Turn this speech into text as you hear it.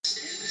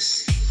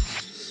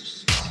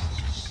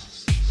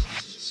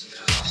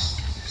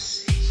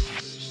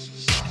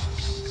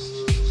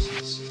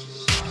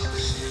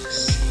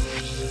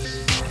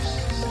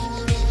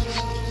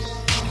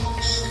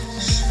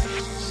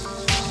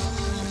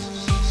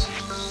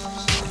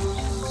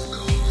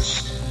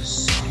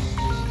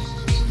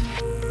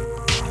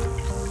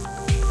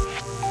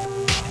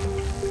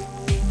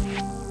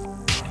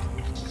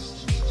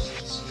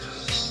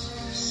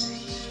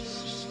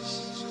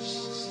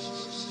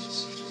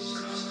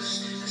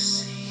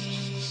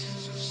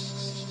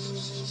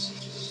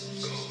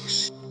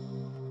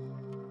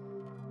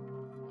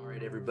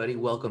everybody.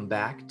 Welcome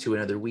back to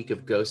another week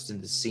of Ghost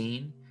in the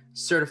Scene,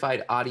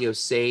 certified audio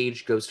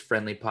sage,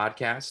 ghost-friendly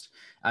podcast.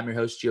 I'm your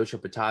host, Gio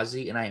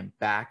Chopatazzi, and I am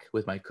back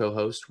with my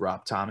co-host,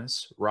 Rob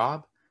Thomas.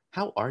 Rob,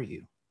 how are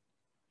you?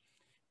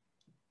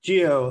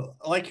 Gio,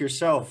 like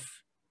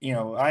yourself,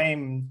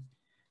 I'm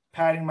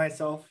patting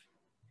myself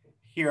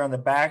here on the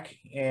back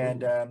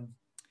and,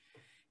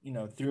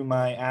 through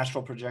my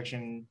astral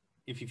projection,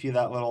 if you feel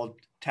that little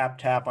tap,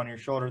 tap on your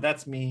shoulder,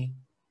 that's me.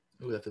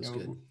 Ooh, that feels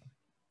good.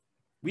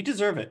 We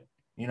deserve it.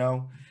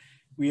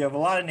 We have a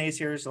lot of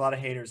naysayers, a lot of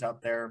haters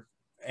out there.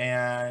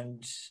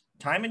 And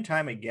time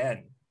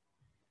again,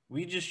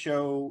 we just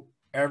show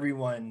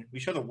everyone, we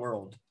show the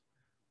world,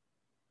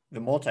 the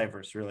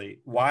multiverse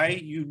really, why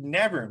you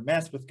never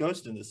mess with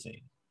Ghost in the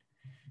Scene.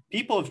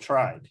 People have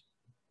tried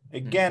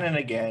again and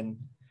again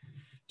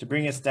to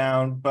bring us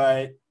down,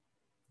 but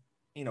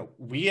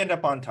we end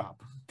up on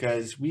top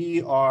because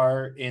we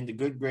are in the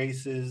good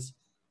graces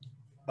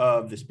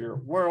of the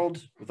spirit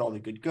world with all the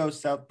good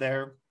ghosts out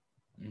there.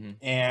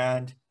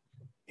 And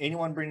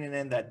anyone bringing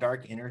in that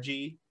dark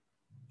energy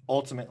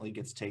ultimately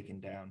gets taken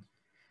down.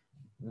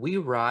 We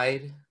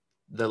ride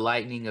the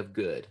lightning of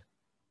good.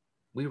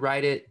 We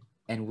ride it,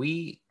 and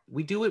we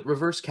do it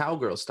reverse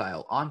cowgirl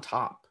style on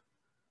top.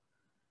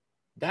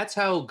 That's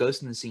how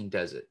Ghost in the Scene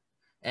does it.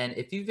 And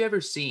if you've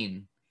ever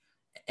seen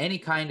any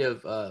kind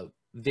of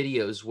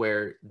videos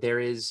where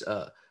there is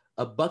a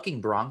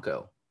bucking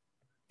bronco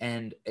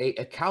and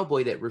a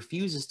cowboy that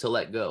refuses to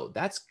let go,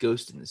 that's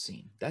Ghost in the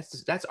Scene.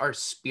 That's our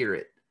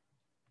spirit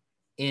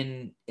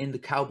in the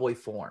cowboy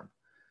form.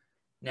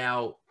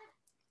 Now,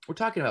 we're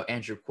talking about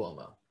Andrew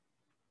Cuomo.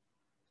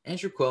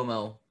 Andrew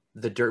Cuomo,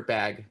 the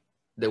dirtbag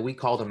that we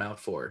called him out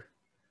for,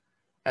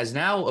 has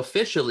now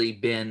officially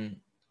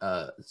been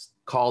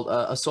called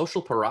a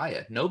social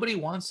pariah. Nobody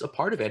wants a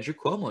part of Andrew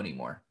Cuomo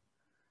anymore.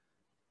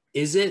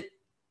 Is it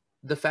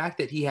the fact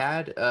that he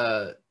had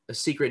a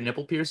secret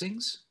nipple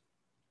piercings?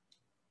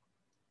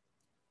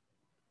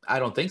 I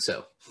don't think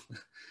so,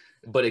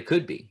 but it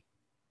could be.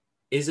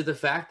 Is it the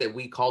fact that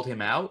we called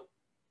him out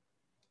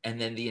and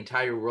then the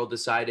entire world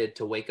decided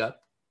to wake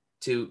up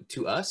to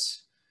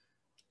us?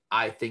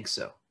 I think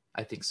so.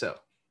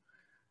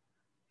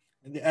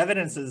 The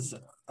evidence is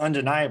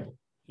undeniable.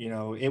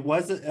 It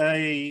was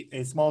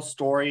a small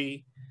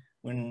story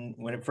when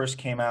it first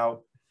came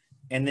out,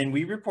 and then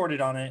we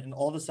reported on it, and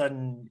all of a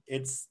sudden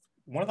it's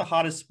one of the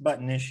hottest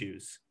button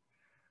issues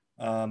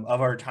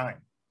of our time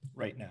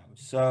right now.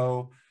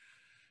 So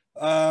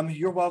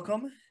you're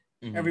welcome,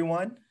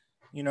 everyone.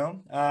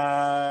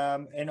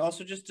 And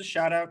also just a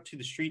shout out to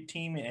the street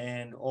team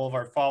and all of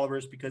our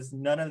followers, because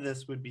none of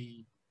this would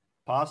be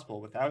possible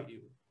without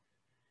you.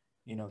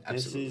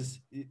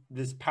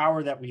 This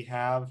power that we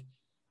have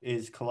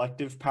is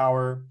collective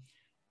power,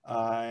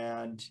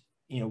 and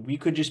we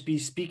could just be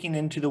speaking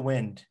into the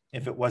wind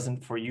if it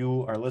wasn't for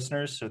you, our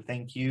listeners. So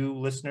thank you,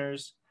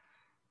 listeners,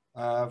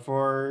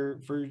 for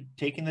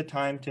taking the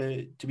time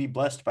to be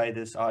blessed by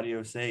this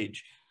audio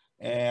sage.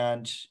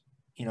 And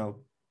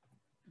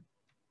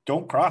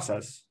don't cross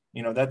us.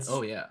 That's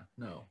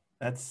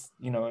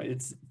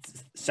it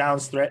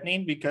sounds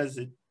threatening because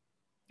it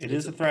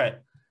is a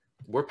threat.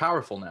 We're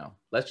powerful now.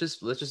 Let's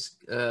just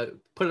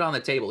put it on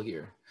the table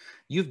here.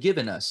 You've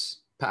given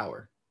us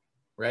power,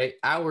 right?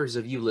 Hours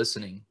of you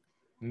listening,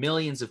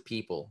 millions of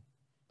people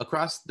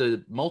across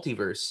the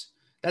multiverse.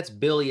 That's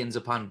billions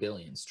upon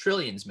billions,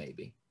 trillions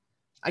maybe.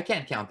 I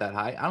can't count that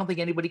high. I don't think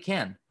anybody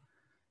can.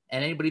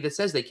 And anybody that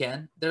says they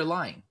can, they're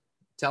lying.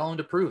 Tell them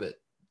to prove it.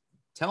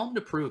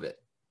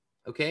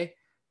 Okay?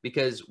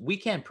 Because we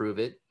can't prove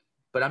it,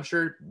 but I'm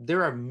sure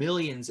there are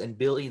millions and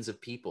billions of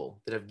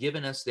people that have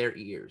given us their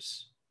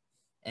ears.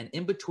 And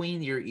in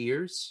between your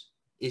ears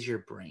is your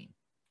brain.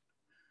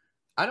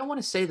 I don't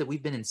want to say that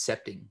we've been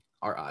incepting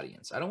our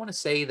audience. I don't want to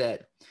say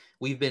that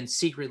we've been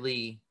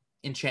secretly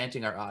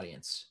enchanting our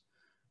audience.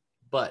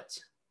 But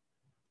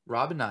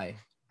Rob and I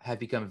have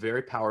become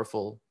very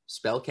powerful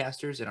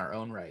spellcasters in our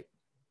own right.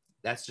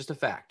 That's just a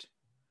fact.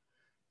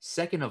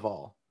 Second of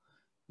all,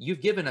 you've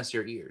given us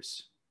your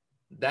ears.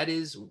 That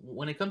is,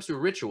 when it comes to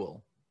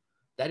ritual,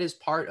 that is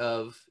part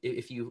of,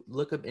 if you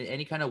look up in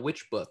any kind of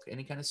witch book,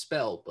 any kind of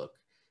spell book,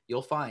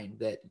 you'll find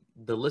that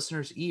the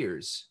listener's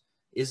ears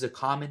is a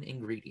common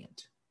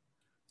ingredient.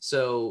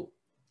 So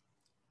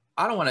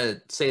I don't want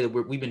to say that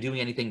we've been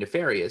doing anything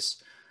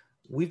nefarious.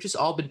 We've just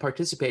all been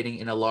participating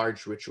in a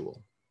large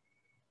ritual.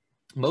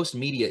 Most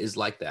media is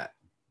like that.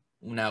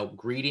 Now,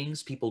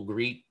 greetings, people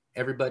greet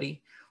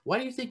everybody. Why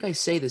do you think I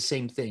say the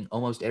same thing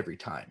almost every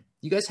time?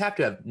 You guys have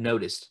to have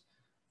noticed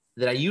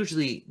that I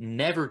usually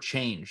never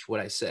change what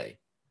I say.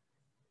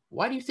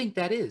 Why do you think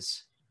that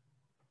is?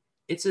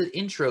 It's an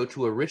intro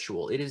to a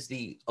ritual. It is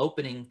the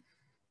opening,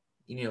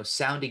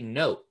 sounding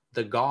note,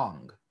 the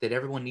gong that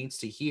everyone needs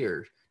to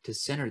hear to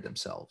center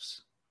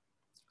themselves.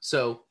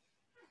 So,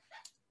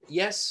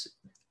 yes,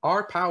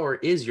 our power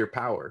is your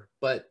power,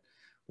 but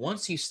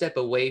once you step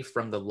away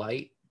from the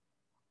light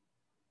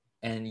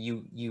and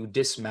you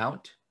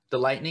dismount the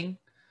lightning,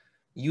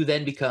 you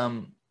then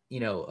become,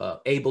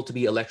 able to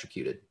be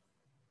electrocuted.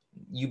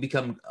 you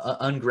become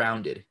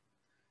ungrounded,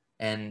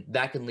 and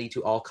that can lead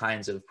to all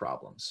kinds of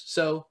problems.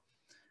 So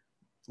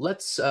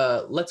let's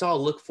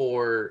all look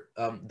for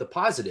the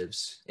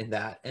positives in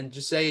that, and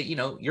just say,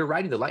 you're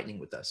riding the lightning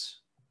with us.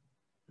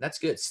 That's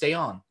good. Stay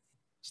on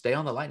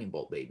the lightning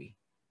bolt, baby.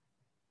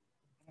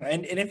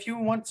 And if you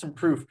want some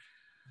proof,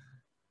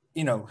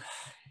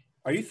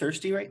 are you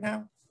thirsty right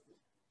now?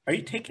 Are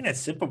you taking a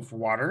sip of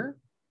water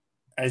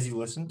as you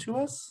listen to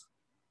us?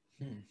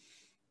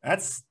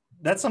 That's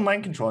a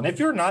mind control. And if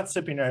you're not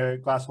sipping a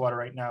glass of water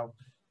right now,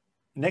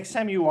 next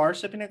time you are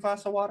sipping a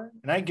glass of water,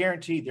 and I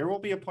guarantee there will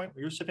be a point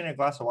where you're sipping a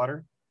glass of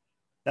water,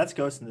 that's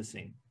Ghost in the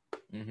Scene.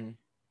 Mm-hmm.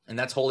 And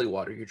that's holy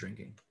water you're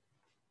drinking,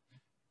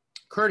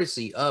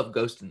 courtesy of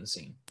Ghost in the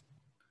Scene.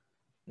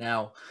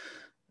 Now,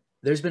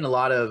 there's been a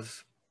lot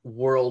of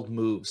world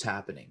moves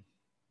happening.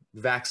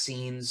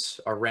 Vaccines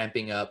are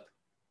ramping up.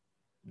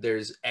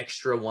 There's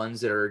extra ones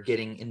that are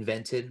getting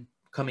invented,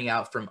 coming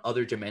out from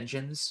other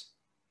dimensions.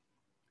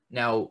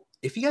 Now,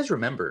 if you guys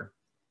remember,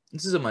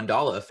 this is a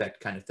Mandela effect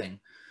kind of thing.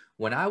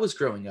 When I was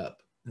growing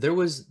up, there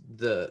was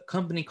the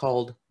company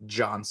called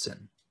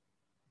Johnson.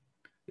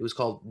 It was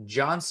called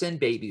Johnson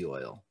Baby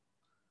Oil.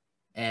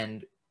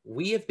 And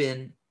we have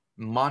been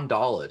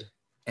Mandala'd.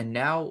 And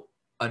now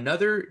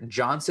another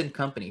Johnson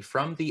company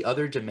from the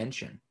other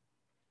dimension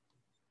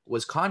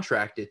was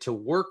contracted to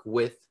work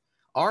with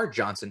our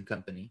Johnson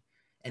company.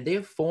 And they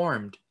have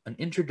formed an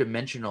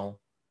interdimensional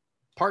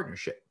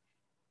partnership.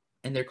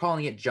 And they're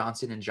calling it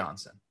Johnson &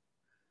 Johnson.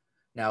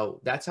 Now,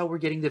 that's how we're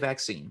getting the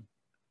vaccine.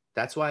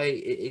 That's why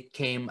it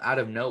came out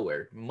of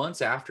nowhere.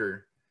 Months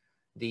after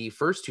the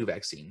first two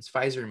vaccines,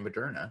 Pfizer and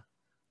Moderna,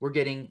 we're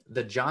getting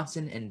the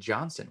Johnson &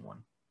 Johnson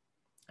one.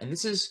 And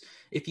this is,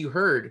 if you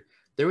heard,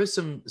 there was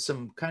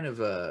some kind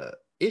of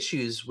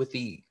issues with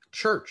the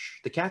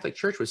church. The Catholic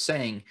Church was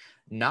saying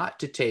not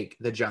to take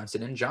the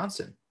Johnson &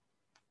 Johnson.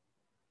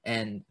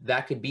 And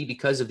that could be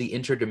because of the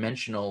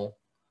interdimensional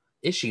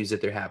issues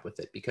that they have with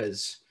it,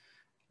 because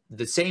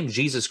the same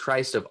Jesus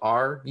Christ of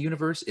our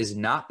universe is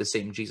not the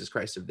same Jesus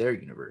Christ of their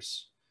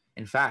universe.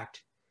 In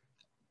fact,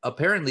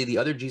 apparently the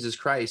other Jesus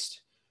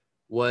Christ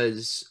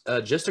was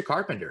just a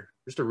carpenter,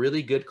 just a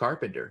really good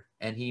carpenter.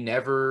 And he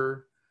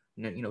never,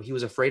 he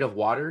was afraid of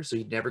water, so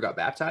he never got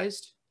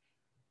baptized.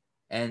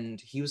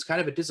 And he was kind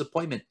of a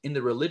disappointment in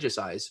the religious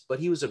eyes, but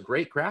he was a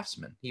great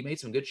craftsman. He made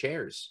some good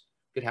chairs,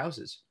 good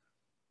houses.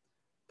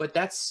 But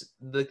that's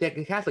the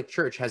Catholic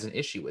Church has an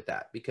issue with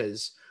that,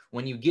 because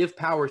when you give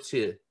power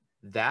to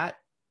that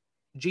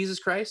Jesus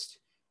Christ,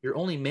 you're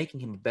only making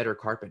him a better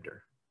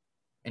carpenter,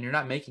 and you're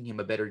not making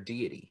him a better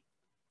deity.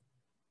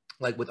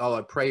 Like with all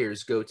our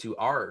prayers go to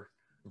our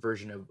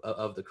version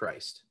of the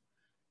Christ.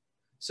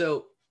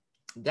 So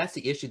that's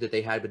the issue that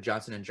they had with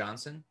Johnson &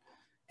 Johnson.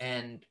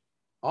 And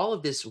all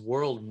of this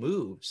world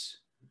moves.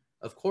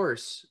 Of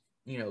course,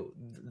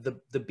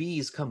 the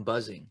bees come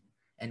buzzing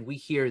and we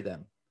hear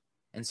them.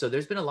 And so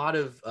there's been a lot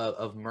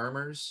of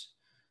murmurs.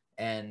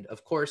 And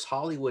of course,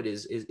 Hollywood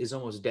is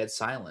almost dead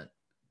silent,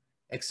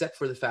 except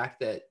for the fact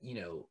that,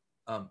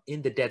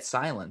 in the dead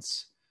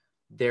silence,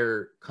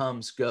 there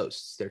comes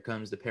ghosts, there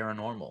comes the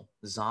paranormal,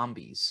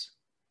 zombies.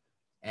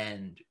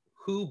 And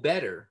who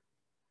better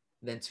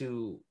than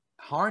to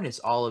harness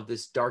all of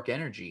this dark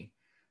energy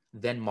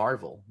than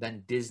Marvel,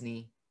 than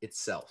Disney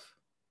itself?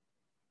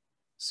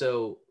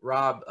 So,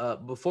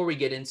 Rob, before we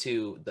get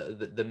into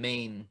the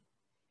main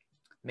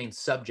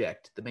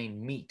subject, the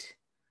main meat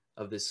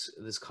of this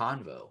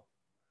convo,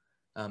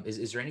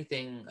 is there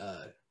anything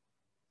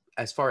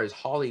as far as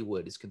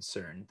Hollywood is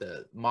concerned,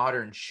 the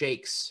modern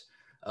shakes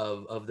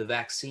of the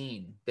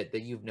vaccine that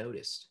you've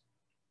noticed?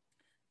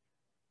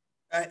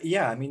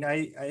 Yeah, I mean,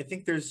 I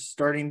think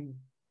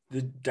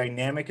the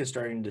dynamic is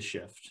starting to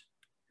shift.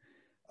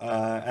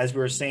 As we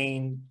were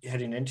saying,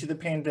 heading into the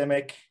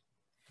pandemic,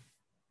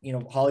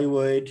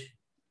 Hollywood,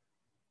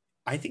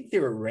 I think they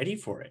were ready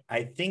for it.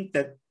 I think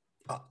that,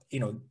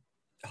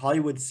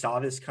 Hollywood saw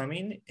this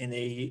coming, and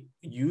they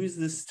used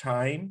this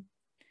time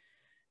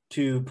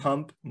to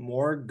pump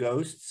more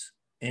ghosts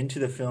into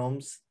the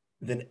films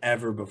than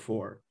ever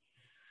before.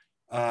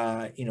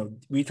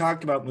 We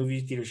talked about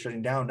movie theaters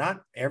shutting down.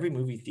 Not every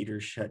movie theater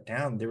shut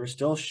down. They were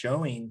still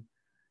showing,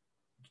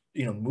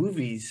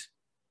 movies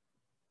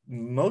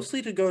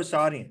mostly to ghost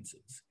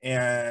audiences.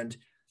 And,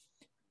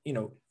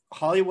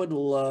 Hollywood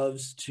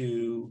loves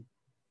to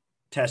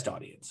test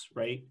audience,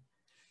 right?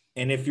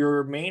 And if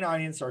your main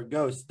audience are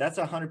ghosts, that's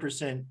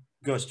 100%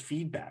 ghost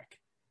feedback.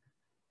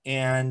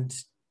 And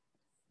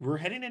we're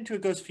heading into a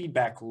ghost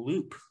feedback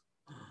loop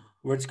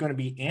where it's going to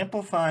be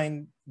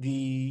amplifying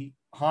the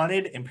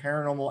haunted and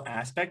paranormal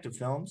aspect of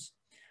films.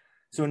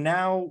 So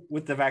now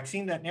with the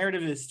vaccine, that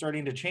narrative is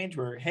starting to change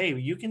where, hey,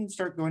 you can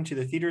start going to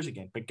the theaters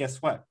again. But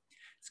guess what?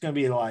 It's going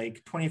to be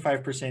like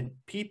 25%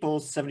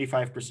 people,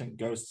 75%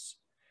 ghosts,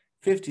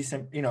 50,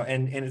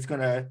 and it's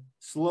going to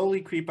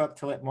slowly creep up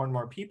to let more and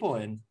more people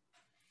in.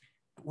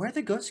 But where are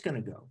the ghosts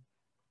going to go,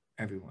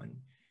 everyone?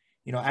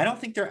 I don't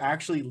think they're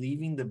actually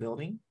leaving the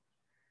building.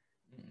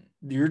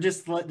 They're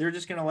just going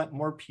to let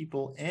more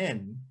people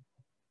in.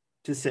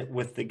 to sit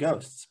with the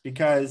ghosts,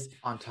 because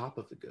On top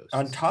of the ghosts.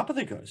 on top of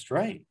the ghost,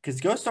 right? Because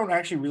ghosts don't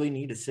actually really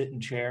need to sit in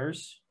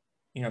chairs.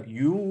 You know,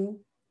 you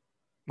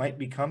might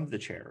become the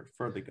chair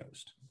for the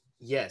ghost.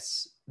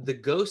 Yes, the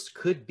ghost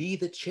could be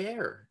the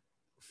chair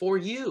for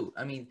you.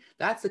 I mean,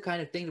 that's the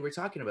kind of thing that we're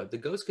talking about. The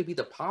ghost could be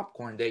the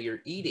popcorn that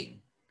you're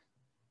eating.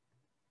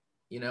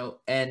 You know,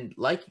 and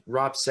like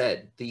Rob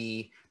said,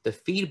 the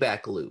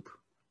feedback loop,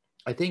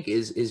 I think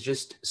is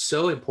just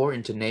so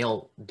important to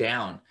nail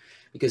down,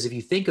 because if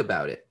you think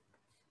about it,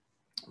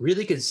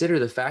 really consider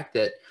the fact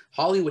that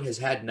Hollywood has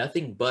had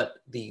nothing but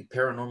the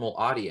paranormal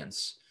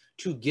audience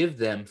to give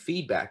them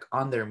feedback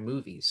on their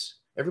movies.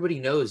 Everybody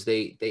knows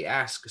they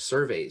ask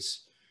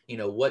surveys, you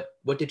know,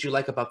 what did you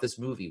like about this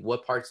movie?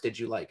 What parts did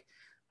you like?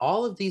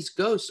 All of these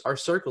ghosts are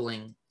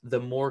circling the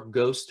more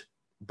ghost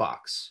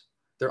box.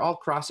 They're all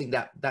crossing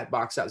that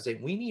box out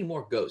saying we need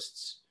more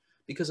ghosts,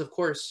 because of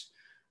course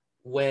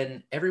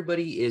when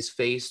everybody is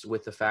faced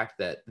with the fact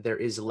that there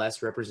is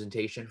less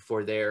representation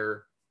for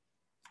their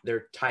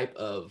type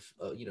of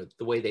you know,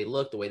 the way they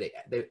look, the way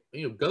they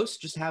you know, ghosts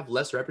just have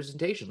less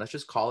representation. Let's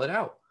just call it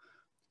out.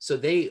 So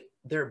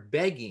they're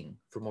begging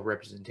for more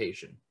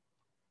representation.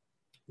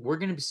 We're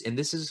going to be, and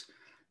this is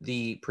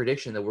the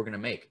prediction that we're going to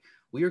make,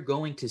 we are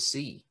going to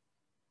see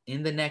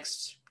in the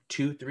next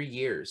 2-3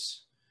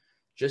 years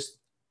just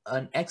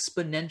an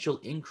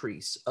exponential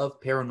increase of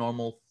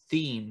paranormal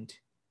themed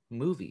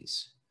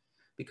movies,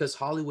 because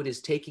Hollywood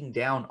is taking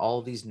down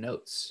all these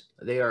notes.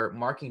 They are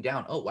marking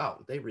down, oh,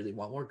 wow, they really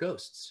want more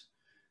ghosts.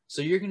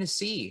 So you're going to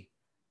see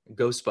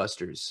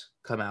Ghostbusters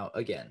come out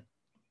again.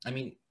 I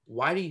mean,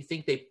 why do you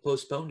think they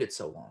postponed it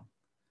so long?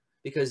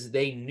 Because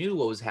they knew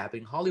what was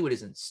happening. Hollywood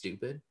isn't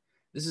stupid.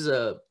 This is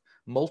a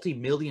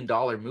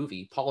multi-million-dollar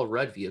movie, Paul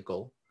Rudd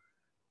vehicle.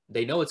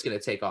 They know it's going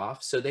to take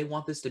off. So they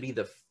want this to be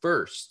the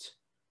first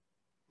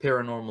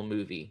paranormal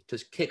movie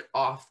to kick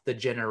off the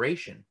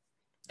generation.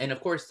 And of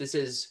course, this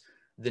is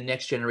the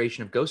next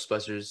generation of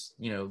Ghostbusters,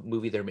 you know,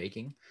 movie they're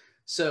making.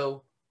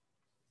 So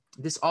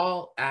this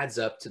all adds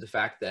up to the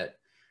fact that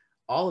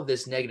all of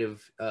this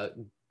negative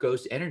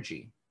ghost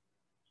energy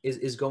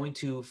is going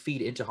to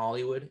feed into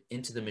Hollywood,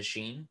 into the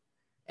machine,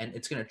 and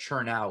it's going to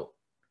churn out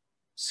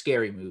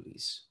scary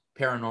movies,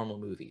 paranormal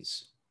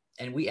movies.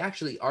 And we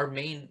actually, our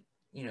main,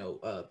 you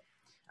know,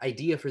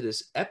 idea for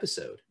this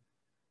episode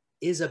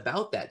is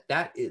about that.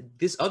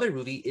 This other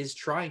movie is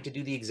trying to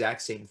do the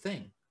exact same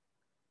thing.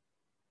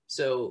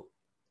 So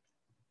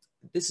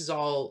this is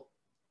all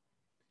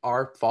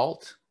our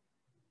fault.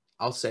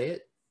 I'll say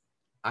it.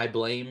 I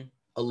blame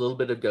a little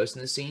bit of Ghost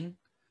in the Scene,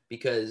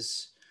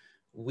 because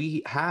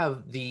we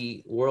have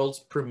the world's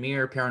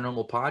premier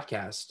paranormal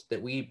podcast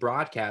that we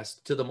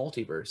broadcast to the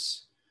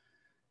multiverse,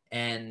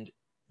 and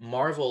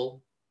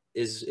Marvel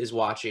is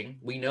watching.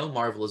 We know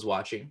Marvel is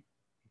watching.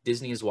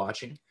 Disney is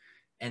watching,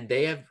 and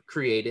they have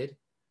created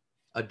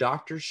a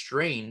Doctor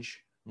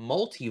Strange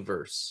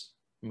multiverse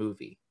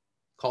movie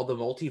called The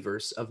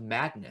Multiverse of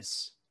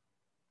Madness.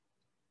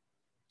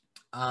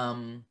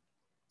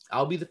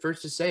 I'll be the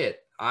first to say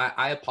it.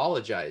 I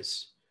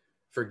apologize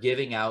for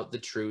giving out the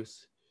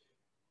truth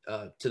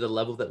to the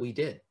level that we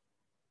did.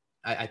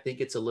 I think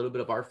it's a little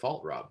bit of our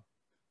fault, Rob.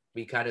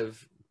 We kind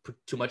of put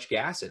too much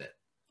gas in it.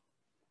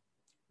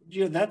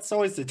 You know, that's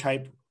always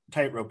the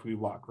tightrope we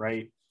walk,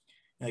 right?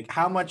 Like,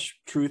 how much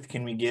truth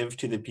can we give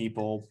to the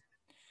people,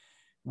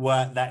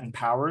 what that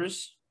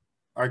empowers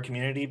our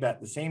community, but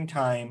at the same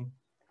time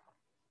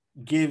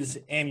gives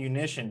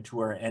ammunition to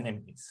our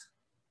enemies.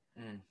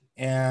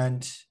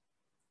 And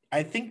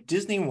I think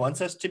Disney wants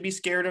us to be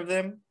scared of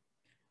them.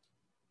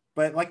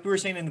 But like we were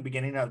saying in the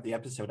beginning of the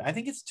episode, I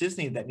think it's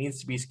Disney that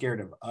needs to be scared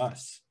of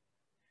us,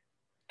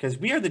 because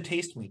we are the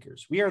taste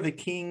makers. We are the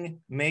king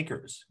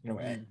makers. You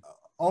know,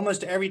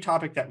 almost every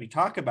topic that we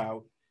talk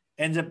about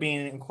ends up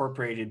being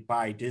incorporated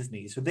by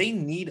Disney. So they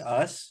need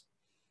us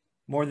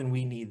more than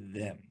we need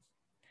them.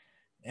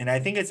 And I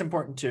think it's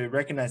important to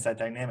recognize that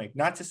dynamic,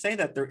 not to say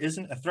that there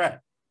isn't a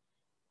threat,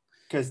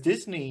 because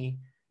Disney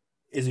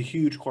is a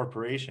huge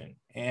corporation.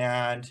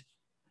 And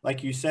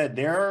like you said,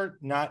 they're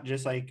not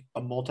just like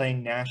a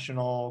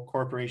multinational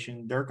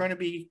corporation. They're going to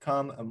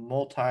become a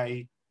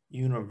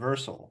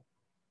multi-universal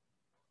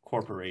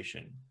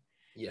corporation.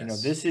 Yes. You know,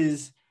 this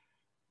is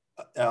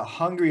a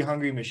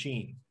hungry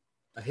machine.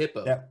 A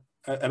hippo.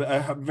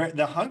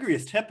 The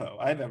hungriest hippo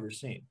I've ever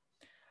seen.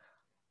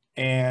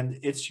 And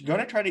it's going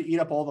to try to eat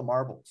up all the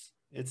marbles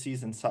it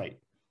sees in sight.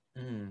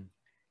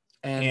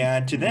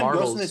 And to them,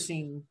 Ghost in the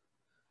Scene,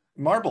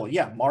 Marvel.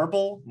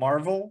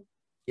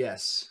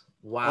 Yes.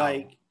 Wow.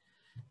 Like,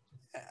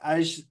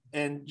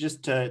 and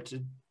just to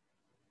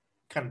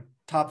kind of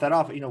top that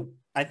off, you know,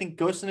 I think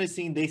Ghost in the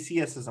Scene, they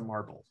see us as a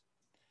marble,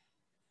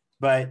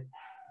 but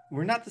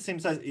we're not the same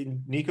size.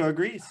 Nico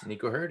agrees.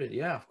 Nico heard it.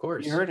 Yeah, of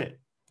course. He heard it,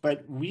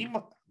 but we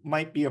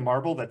might be a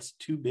marble that's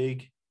too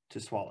big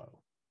to swallow.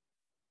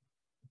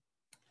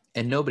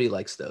 And nobody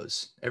likes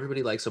those.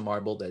 Everybody likes a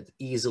marble that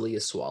easily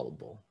is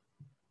swallowable.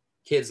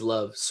 Kids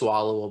love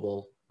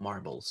swallowable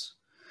marbles.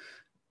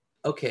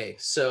 Okay,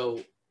 so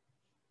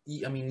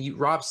I mean,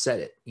 Rob said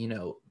it. You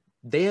know,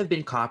 they have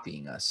been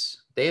copying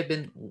us. They have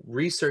been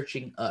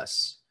researching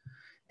us.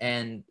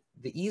 And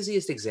the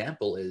easiest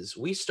example is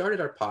we started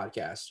our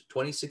podcast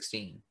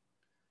 2016,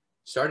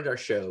 started our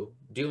show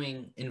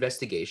doing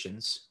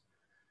investigations.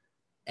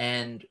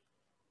 And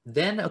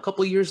then a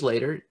couple years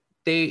later,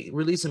 they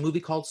released a movie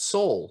called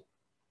Soul.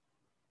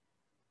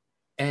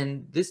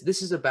 And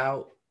this is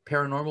about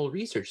paranormal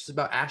research. It's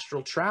about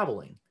astral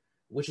traveling,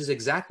 which is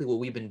exactly what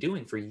we've been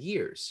doing for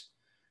years.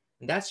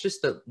 And that's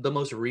just the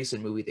most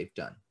recent movie they've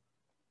done.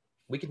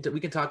 We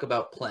can talk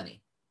about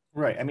plenty.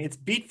 Right. I mean, it's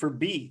beat for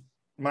beat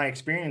my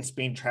experience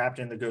being trapped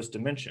in the ghost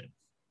dimension.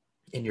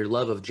 In your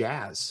love of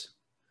jazz,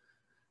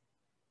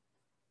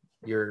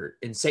 your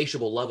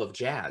insatiable love of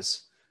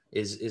jazz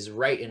is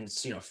right in,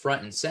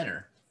 front and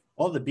center.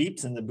 All the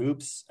beeps and the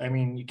boops. I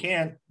mean, you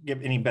can't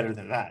get any better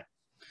than that.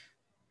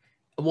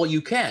 Well,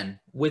 you can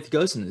with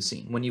Ghost in the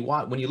Scene. When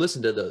you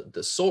listen to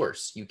the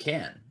source, you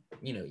can.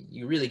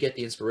 You really get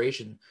the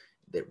inspiration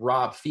that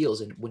Rob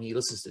feels when he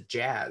listens to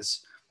jazz.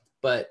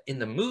 But in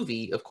the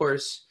movie, of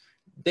course,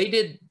 they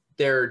did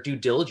their due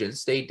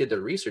diligence. They did their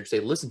research. They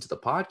listened to the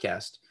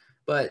podcast,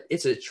 but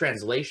it's a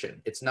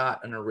translation. It's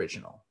not an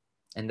original.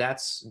 And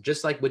that's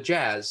just like with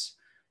jazz.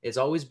 It's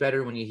always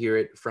better when you hear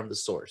it from the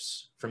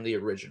source, from the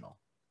original.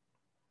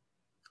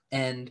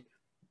 And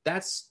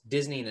that's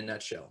Disney in a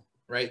nutshell,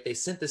 right? They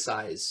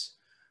synthesize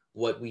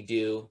what we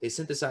do. They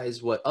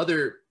synthesize what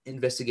other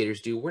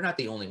investigators do. We're not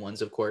the only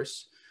ones, of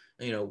course.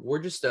 We're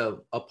just a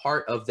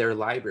part of their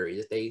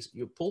library that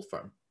you pull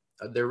from,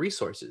 their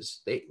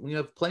resources. We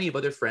have plenty of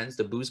other friends.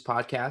 The Booze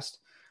Podcast,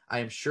 I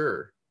am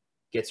sure,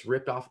 gets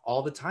ripped off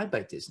all the time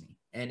by Disney.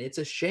 And it's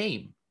a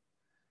shame.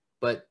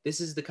 But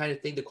this is the kind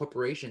of thing the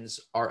corporations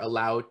are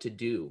allowed to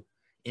do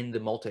in the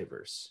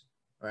multiverse.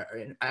 Right?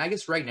 And I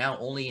guess right now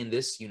only in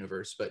this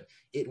universe, but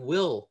it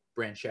will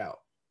branch out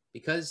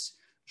because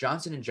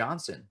Johnson &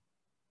 Johnson,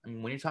 I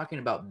mean, when you're talking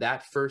about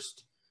that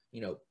first,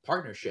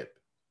 partnership,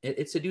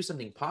 it's to do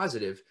something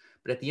positive.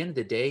 But at the end of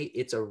the day,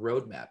 it's a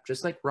roadmap.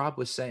 Just like Rob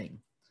was saying,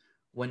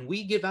 when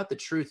we give out the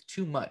truth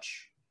too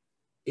much,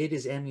 it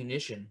is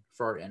ammunition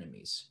for our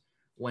enemies.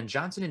 When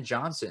Johnson &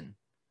 Johnson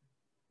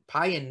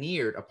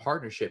pioneered a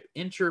partnership,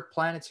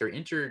 interplanetary,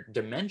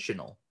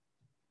 interdimensional,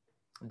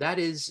 that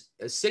is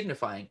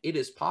signifying it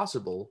is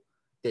possible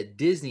that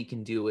Disney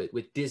can do it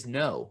with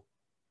Disno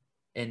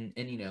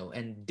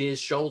and Diz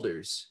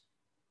shoulders,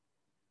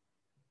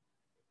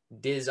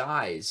 Diz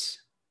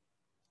eyes,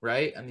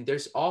 right? I mean,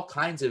 there's all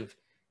kinds of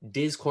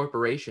Diz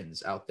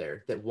corporations out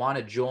there that want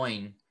to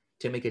join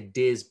to make a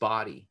Diz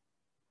body.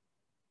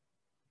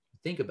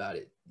 Think about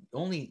it.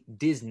 Only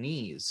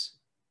Disneys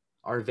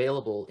are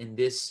available in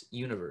this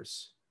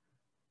universe.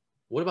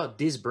 What about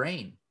Diz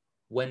Brain?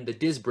 When the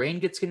Diz Brain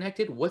gets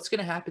connected, what's going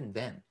to happen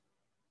then?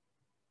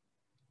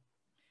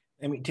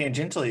 I mean,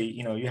 tangentially,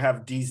 you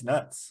have D's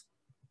Nuts,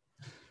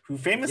 who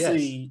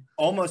famously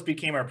almost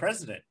became our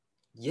president.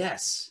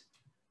 Yes.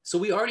 So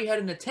we already had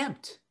an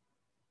attempt.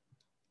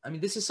 I mean,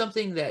 this is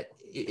something that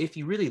if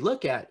you really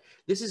look at,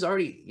 this has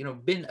already,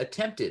 been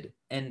attempted.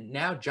 And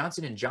now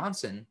Johnson &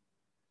 Johnson,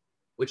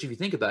 which if you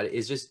think about it,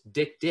 is just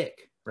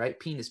dick, right?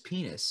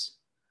 Penis.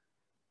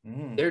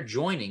 They're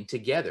joining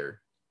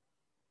together,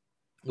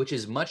 which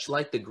is much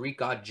like the Greek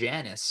god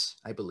Janus,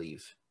 I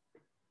believe,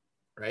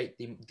 right?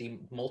 The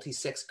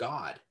multi-sex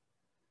god.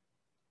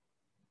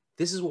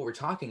 This is what we're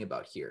talking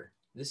about here.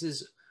 This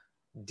is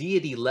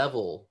deity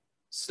level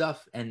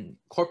stuff, and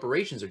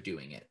corporations are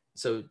doing it.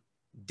 So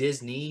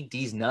Disney,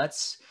 D's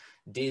Nuts,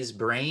 Diz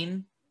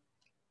Brain,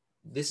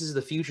 this is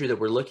the future that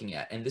we're looking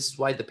at. And this is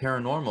why the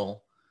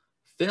paranormal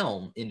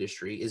film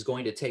industry is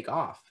going to take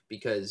off,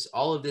 because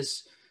all of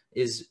this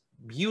is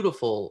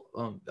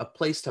beautiful, a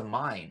place to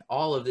mine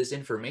all of this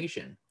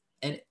information.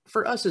 And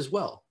for us as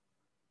well,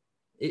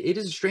 it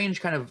is a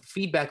strange kind of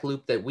feedback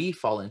loop that we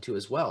fall into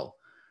as well,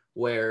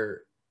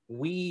 where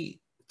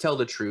we tell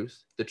the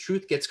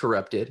truth gets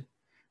corrupted,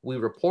 we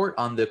report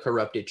on the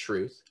corrupted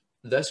truth,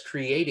 thus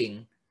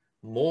creating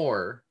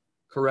more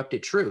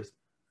corrupted truth.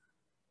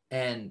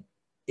 And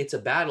it's a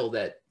battle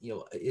that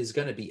is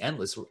going to be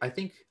endless. I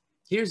think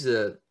here's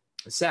the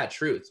sad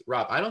truth,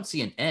 Rob. I don't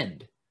see an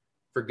end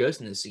for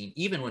Ghost in the Scene,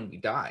 even when we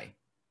die.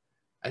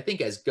 I think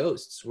as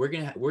ghosts, we're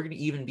gonna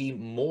even be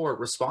more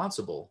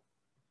responsible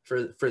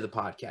for the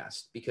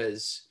podcast,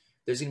 because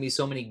there's gonna be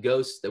so many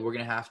ghosts that we're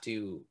gonna have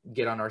to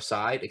get on our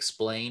side,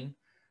 explain,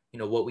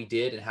 what we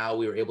did and how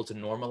we were able to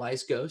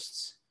normalize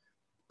ghosts.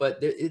 But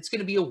it's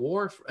gonna be a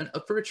war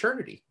for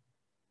eternity.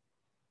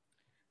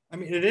 I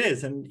mean, it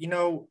is, and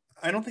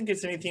I don't think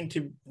it's anything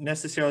to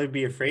necessarily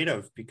be afraid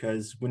of,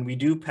 because when we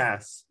do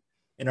pass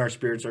and our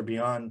spirits are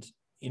beyond,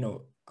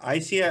 I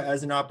see it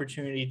as an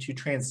opportunity to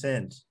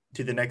transcend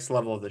to the next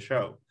level of the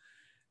show.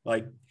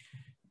 Like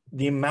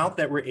the amount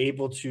that we're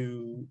able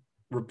to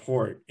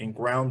report and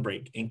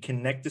groundbreak and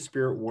connect the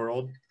spirit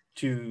world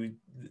to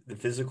the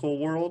physical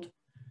world,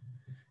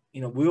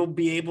 we'll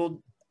be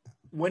able,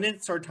 when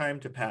it's our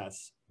time to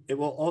pass, it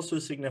will also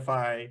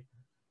signify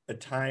a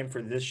time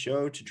for this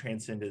show to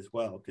transcend as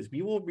well, because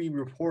we will be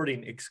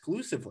reporting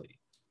exclusively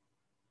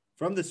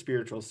from the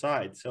spiritual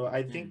side. So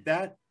I think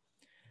that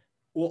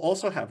will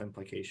also have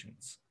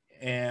implications.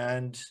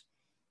 And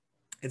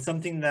it's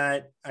something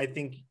that I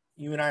think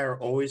you and I are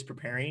always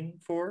preparing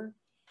for.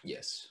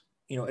 Yes.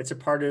 You know, it's a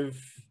part of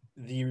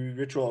the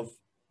ritual of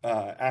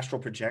astral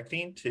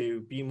projecting,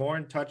 to be more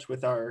in touch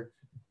with our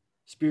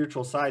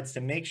spiritual sides,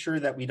 to make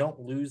sure that we don't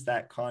lose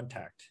that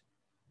contact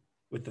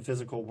with the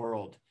physical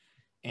world,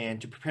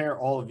 and to prepare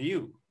all of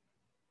you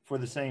for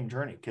the same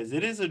journey, because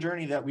it is a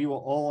journey that we will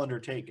all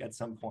undertake at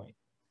some point.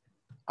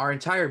 Our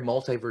entire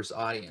multiverse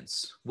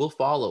audience will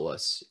follow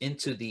us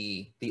into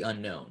the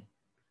unknown,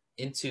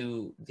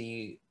 into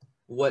the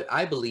what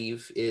I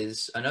believe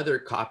is another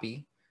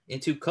copy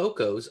into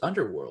Coco's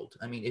underworld.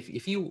 I mean,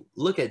 if you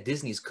look at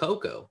Disney's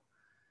Coco,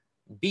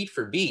 beat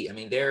for beat, I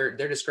mean, they're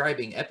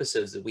describing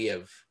episodes that we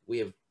have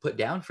put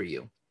down for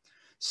you.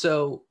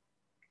 So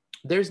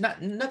there's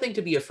nothing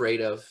to be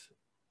afraid of.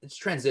 It's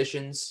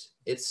transitions.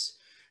 It's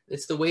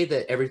the way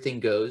that everything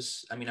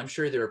goes. I mean, I'm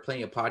sure there are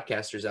plenty of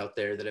podcasters out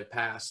there that have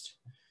passed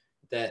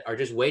that are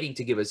just waiting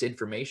to give us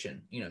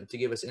information, you know, to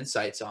give us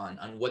insights on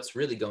what's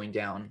really going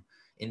down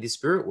in the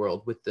spirit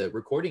world with the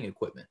recording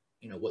equipment,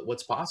 you know,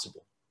 what's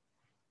possible.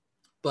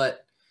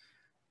 But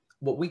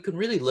what we can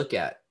really look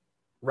at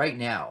right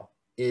now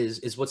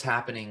is what's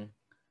happening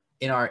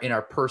in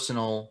our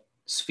personal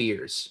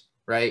spheres,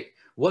 right?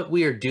 What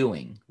we are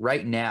doing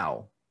right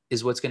now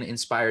is what's going to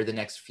inspire the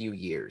next few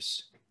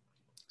years.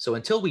 So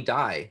until we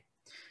die,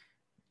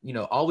 you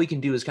know, all we can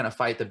do is kind of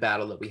fight the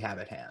battle that we have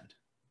at hand.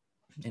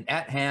 And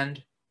at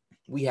hand,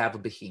 we have a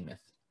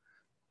behemoth.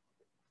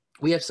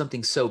 We have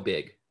something so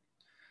big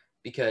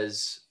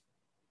because,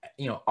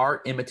 you know,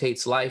 art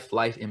imitates life,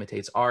 life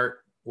imitates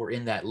art. We're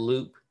in that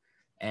loop.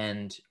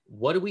 And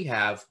what do we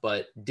have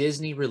but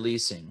Disney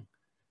releasing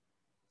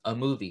a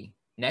movie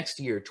next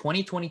year,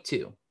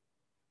 2022,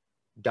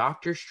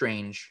 Doctor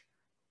Strange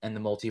and the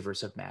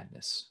Multiverse of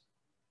Madness.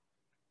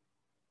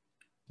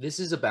 This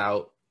is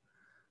about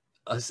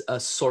a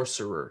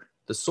sorcerer,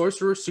 the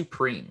Sorcerer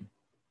Supreme,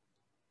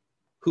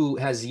 who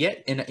has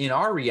yet, in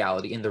our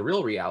reality, in the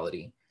real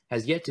reality,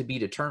 has yet to be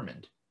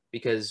determined,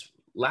 because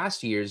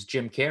last year's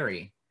Jim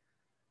Carrey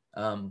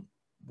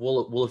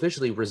will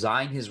officially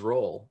resign his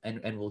role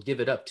and will give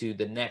it up to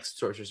the next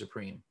Sorcerer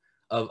Supreme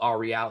of our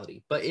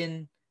reality. But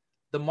in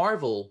the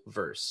Marvel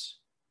verse,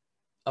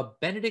 a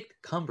Benedict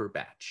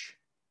Cumberbatch,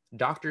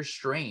 Doctor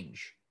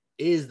Strange,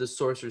 is the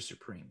Sorcerer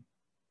Supreme.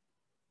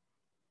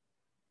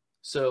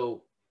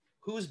 So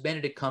who's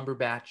Benedict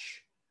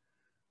Cumberbatch?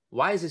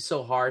 Why is it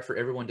so hard for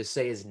everyone to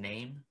say his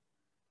name?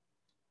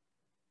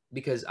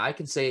 Because I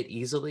can say it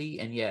easily,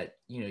 and yet,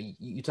 you know,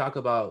 you talk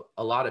about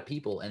a lot of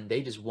people and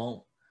they just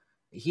won't.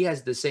 He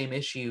has the same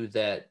issue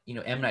that, you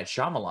know, M. Night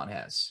Shyamalan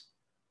has.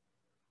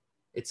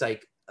 It's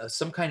like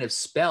some kind of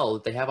spell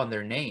that they have on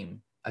their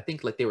name. I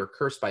think like they were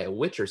cursed by a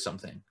witch or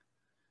something.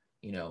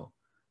 You know,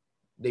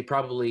 they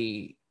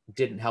probably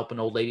didn't help an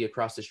old lady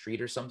across the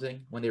street or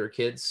something when they were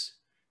kids.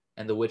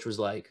 And the witch was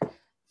like,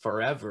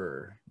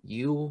 forever,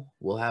 you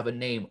will have a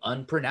name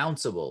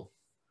unpronounceable,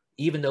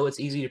 even though it's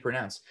easy to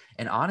pronounce.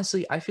 And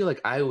honestly, I feel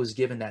like I was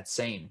given that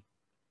same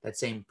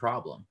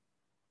problem.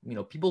 You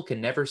know, people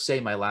can never say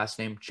my last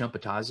name,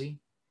 Chumpatazi.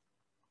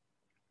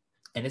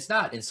 And it's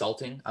not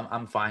insulting.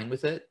 I'm fine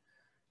with it.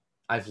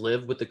 I've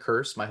lived with the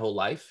curse my whole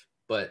life,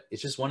 but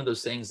it's just one of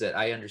those things that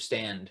I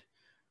understand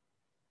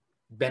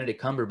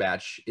Benedict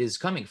Cumberbatch is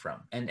coming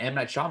from, and M.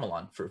 Night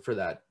Shyamalan for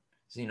that,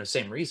 you know,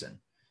 same reason.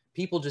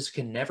 People just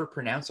can never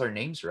pronounce our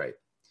names right.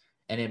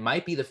 And it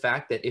might be the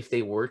fact that if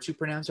they were to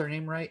pronounce our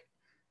name right,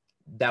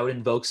 that would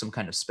invoke some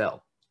kind of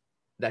spell.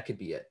 That could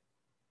be it.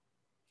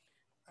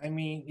 I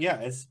mean,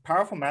 yeah, it's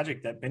powerful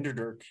magic that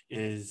Binderdirk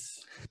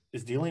is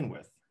dealing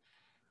with.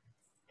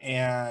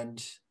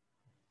 And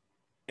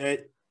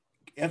it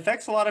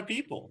affects a lot of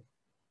people.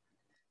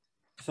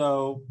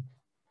 So,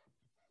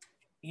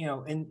 you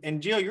know,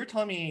 and Gio, you're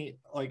telling me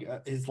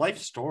like his life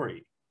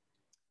story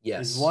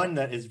is one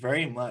that is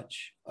very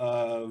much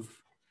of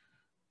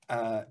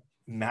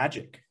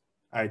magic,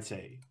 I'd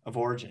say, of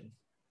origin.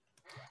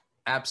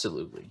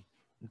 Absolutely.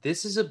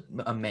 This is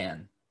a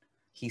man.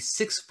 He's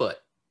 6 foot.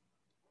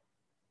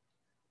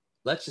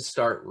 Let's just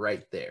start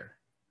right there.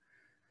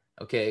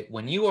 Okay,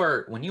 when you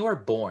are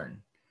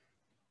born,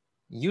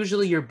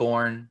 usually you're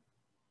born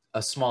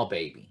a small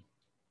baby,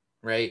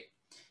 right?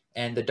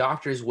 And the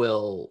doctors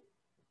will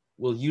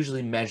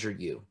usually measure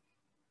you,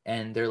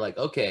 and they're like,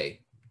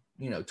 okay,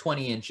 you know,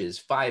 20 inches,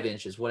 5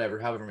 inches, whatever,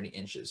 however many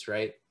inches,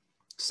 right?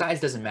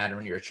 Size doesn't matter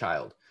when you're a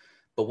child,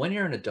 but when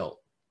you're an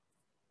adult,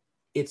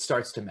 it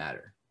starts to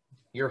matter.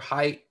 Your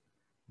height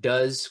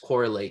does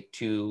correlate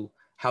to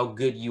how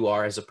good you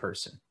are as a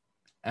person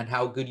and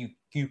how good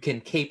you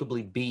can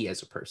capably be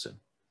as a person.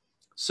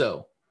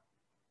 So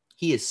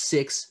he is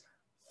 6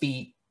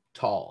 feet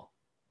tall.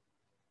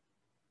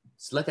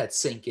 So let that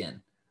sink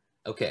in.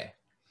 Okay.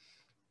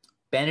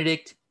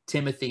 Benedict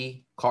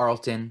Timothy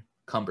Carlton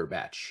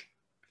Cumberbatch.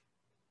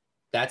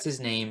 That's his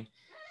name.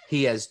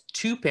 He has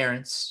 2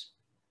 parents.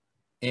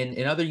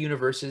 In other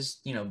universes,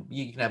 you know,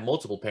 you can have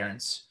multiple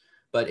parents,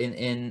 but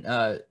in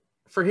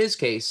for his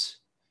case,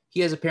 he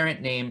has a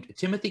parent named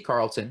Timothy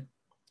Carlton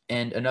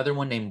and another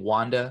one named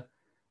Wanda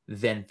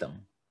Ventham.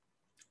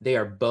 They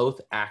are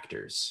both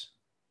actors,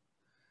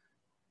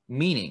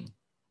 meaning,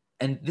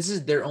 and this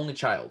is their only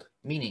child,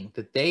 meaning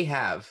that they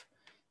have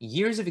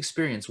years of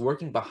experience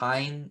working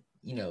behind,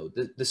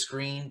 the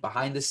screen,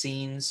 behind the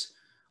scenes,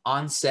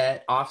 on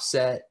set, off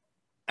set,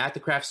 at the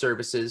craft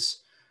services.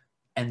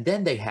 And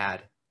then they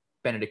had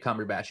Benedict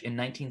Cumberbatch in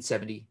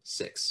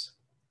 1976.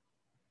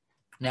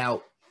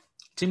 Now,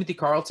 Timothy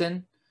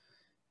Carlton,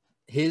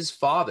 his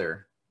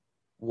father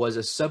was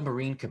a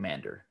submarine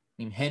commander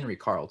named Henry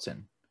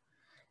Carlton,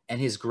 and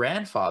his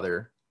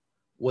grandfather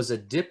was a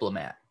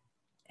diplomat,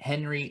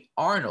 Henry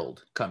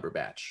Arnold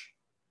Cumberbatch.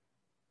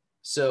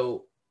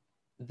 So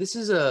this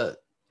is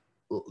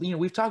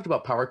we've talked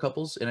about power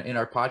couples in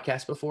our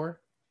podcast before.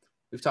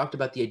 We've talked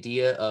about the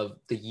idea of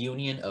the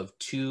union of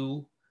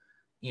two,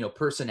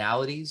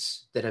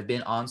 personalities that have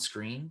been on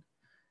screen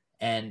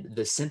and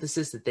the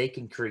synthesis that they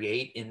can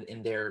create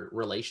in their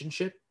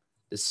relationship,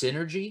 the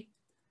synergy.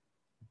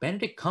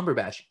 Benedict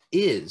Cumberbatch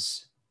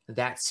is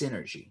that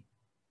synergy,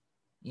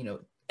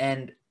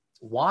 and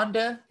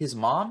Wanda, his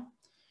mom,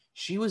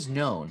 she was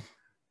known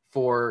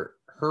for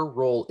her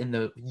role in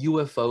the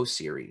UFO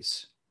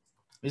series.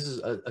 This is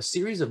a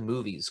series of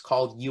movies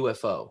called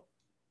UFO.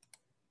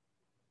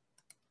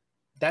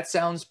 That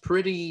sounds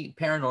pretty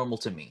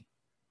paranormal to me.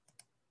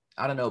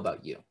 I don't know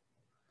about you.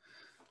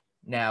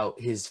 Now,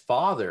 his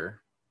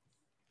father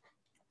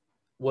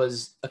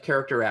was a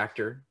character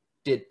actor,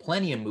 did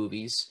plenty of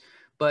movies,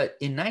 but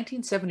in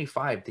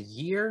 1975, the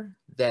year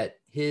that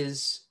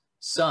his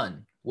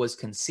son was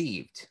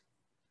conceived,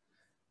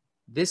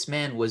 this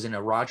man was in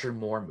a Roger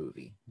Moore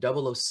movie,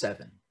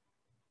 007.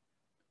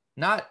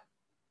 Not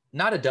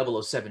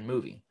a 007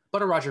 movie,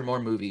 but a Roger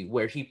Moore movie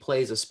where he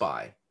plays a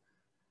spy.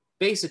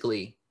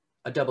 Basically,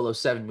 a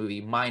 007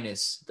 movie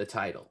minus the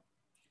title.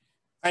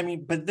 I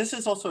mean, but this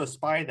is also a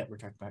spy that we're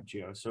talking about,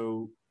 Gio.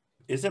 So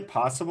is it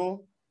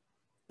possible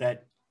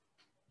that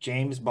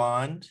James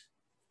Bond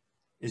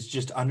is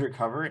just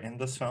undercover in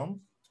this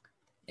film?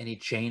 And he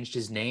changed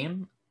his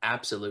name?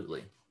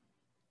 Absolutely.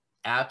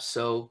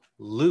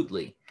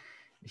 Absolutely.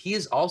 He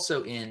is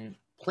also in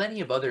plenty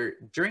of other,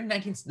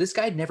 this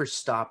guy never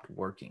stopped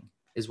working,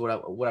 is what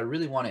I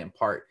really want to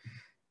impart.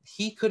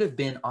 He could have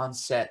been on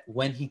set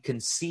when he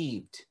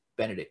conceived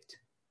Benedict,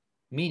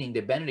 meaning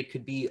that Benedict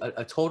could be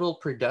a total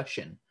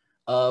production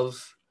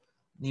of,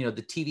 the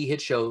TV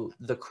hit show,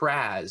 The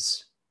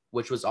Kraz,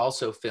 which was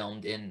also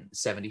filmed in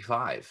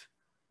 75,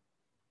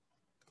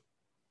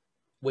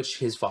 which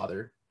his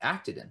father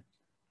acted in.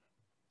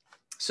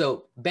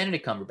 So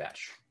Benedict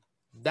Cumberbatch,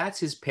 that's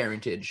his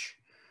parentage.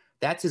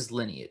 That's his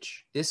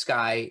lineage. This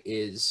guy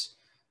is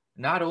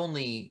not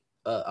only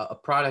a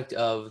product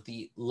of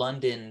the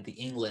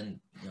England,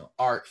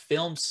 art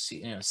film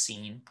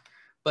scene,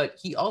 but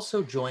he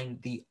also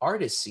joined the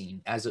artist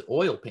scene as an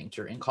oil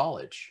painter in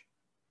college.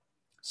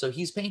 So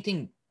he's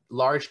painting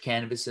large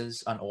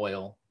canvases on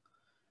oil.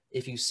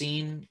 If you've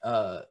seen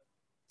an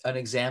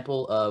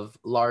example of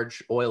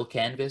large oil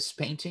canvas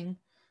painting,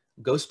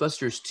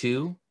 Ghostbusters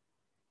 2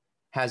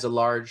 has a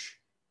large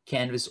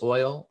canvas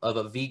oil of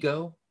a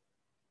Vigo.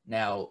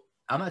 Now,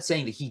 I'm not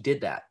saying that he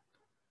did that,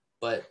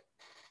 but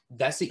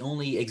that's the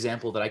only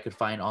example that I could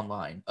find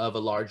online of a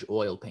large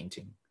oil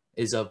painting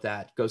is of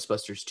that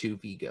Ghostbusters 2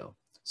 Vigo.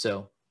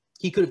 So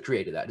he could have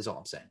created that is all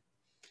I'm saying.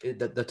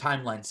 The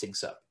timeline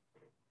syncs up.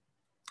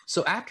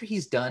 So after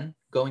he's done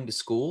going to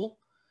school,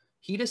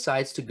 he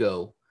decides to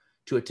go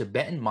to a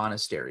Tibetan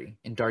monastery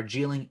in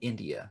Darjeeling,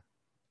 India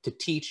to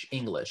teach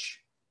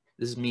English.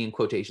 This is me in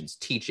quotations,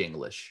 teach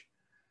English.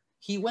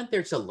 He went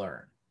there to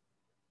learn.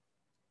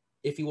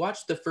 If you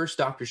watch the first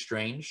Doctor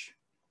Strange,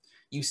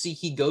 you see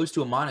he goes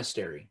to a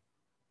monastery.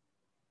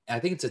 I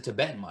think it's a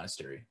Tibetan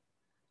monastery.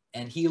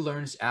 And he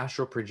learns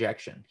astral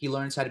projection. He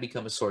learns how to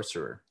become a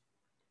sorcerer.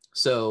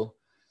 So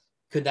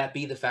could that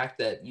be the fact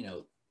that,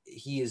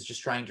 he is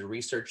just trying to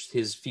research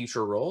his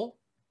future role?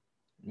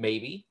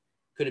 Maybe.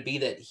 Could it be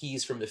that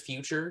he's from the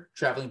future,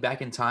 traveling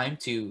back in time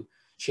to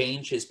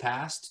change his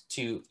past,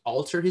 to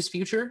alter his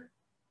future?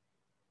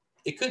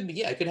 It could be,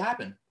 yeah, it could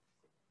happen.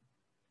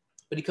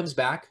 But he comes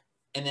back,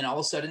 and then all of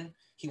a sudden,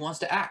 he wants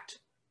to act.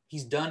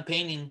 He's done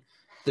painting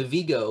the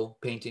Vigo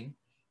painting.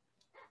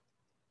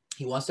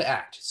 He wants to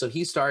act. So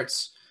he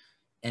starts,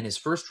 and his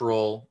first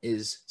role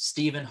is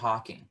Stephen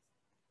Hawking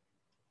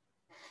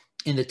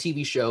in the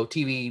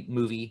TV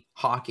movie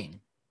Hawking,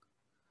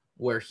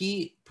 where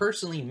he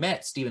personally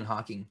met Stephen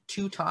Hawking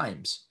 2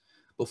 times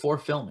before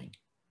filming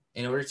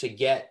in order to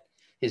get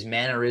his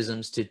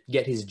mannerisms, to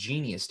get his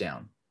genius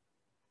down.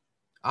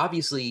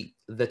 Obviously,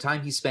 the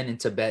time he spent in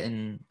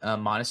Tibetan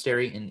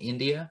monastery in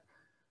India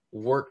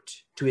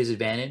worked to his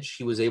advantage.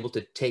 He was able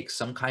to take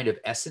some kind of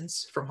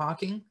essence from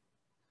Hawking,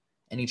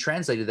 and he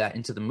translated that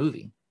into the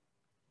movie.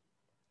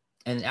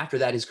 And after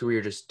that, his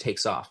career just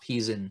takes off.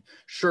 He's in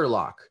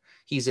Sherlock.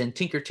 He's in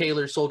Tinker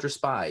Tailor Soldier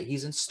Spy.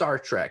 He's in Star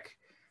Trek.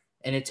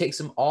 And it takes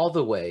him all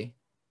the way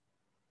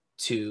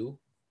to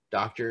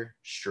Doctor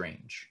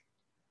Strange.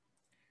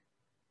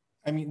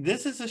 I mean,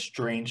 this is a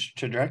strange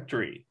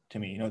trajectory to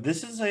me. You know,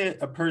 this is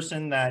a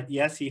person that,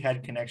 yes, he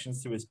had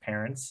connections to his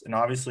parents, and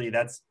obviously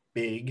that's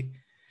big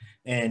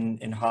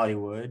in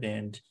Hollywood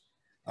and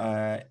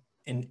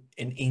in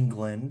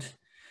England.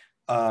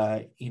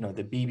 You know,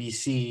 the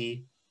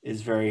BBC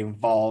is very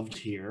involved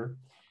here.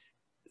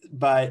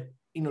 But,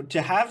 you know,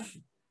 to have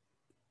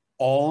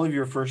all of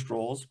your first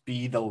roles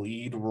be the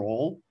lead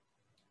role,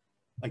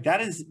 like that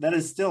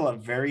is still a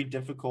very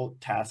difficult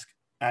task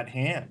at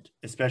hand,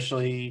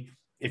 especially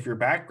if your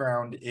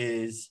background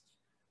is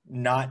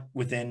not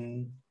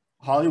within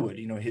Hollywood,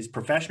 you know, his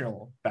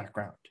professional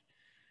background.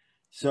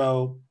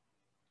 So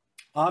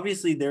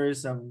obviously there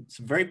is some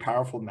very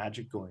powerful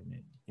magic going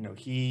in. You know,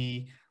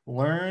 he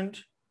learned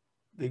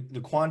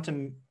the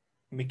quantum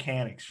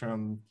mechanics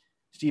from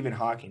Stephen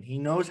Hawking. He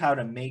knows how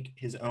to make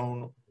his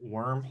own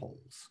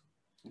wormholes.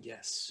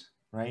 Yes.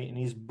 Right. And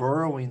he's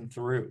burrowing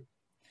through.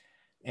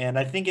 And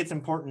I think it's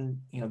important,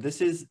 you know,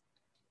 this is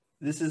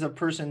a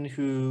person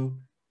who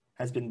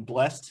has been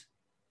blessed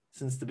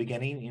since the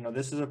beginning. You know,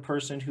 this is a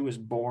person who was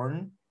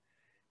born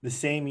the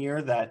same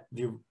year that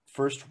the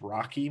first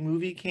Rocky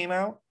movie came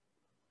out.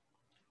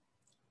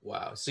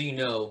 Wow. So you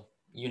know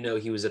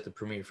he was at the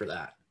premiere for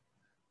that.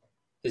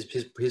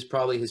 His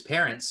probably his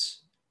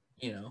parents,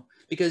 you know,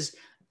 because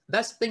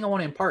that's the thing I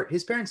want to impart.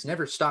 His parents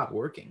never stopped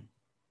working.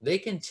 They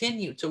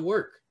continue to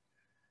work.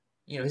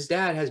 You know, his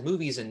dad has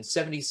movies in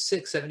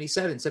 76,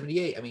 77,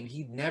 78. I mean,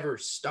 he never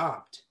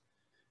stopped.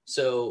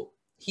 So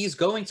he's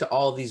going to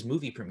all of these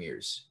movie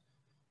premieres,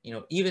 you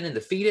know, even in the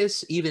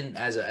fetus, even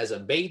as a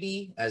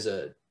baby,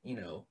 you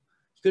know,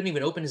 he couldn't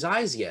even open his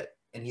eyes yet.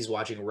 And he's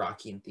watching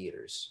Rocky in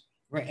theaters.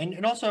 Right.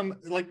 And also,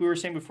 like we were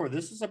saying before,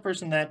 this is a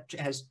person that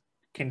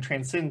can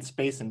transcend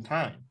space and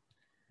time.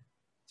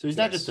 So he's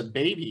not just a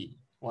baby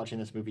watching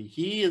this movie.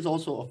 He is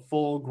also a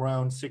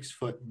full-grown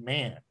 6-foot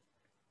man.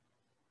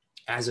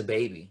 As a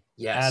baby.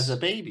 Yes. As a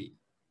baby.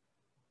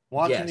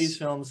 Watching these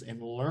films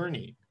and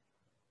learning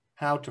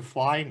how to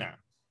fly now.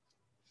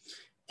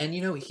 And,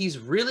 you know, he's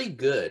really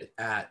good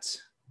at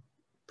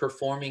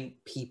performing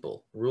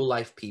people, real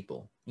life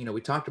people. You know,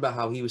 we talked about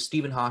how he was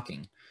Stephen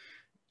Hawking.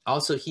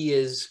 Also, he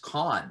is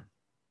Khan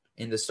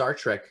in the Star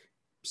Trek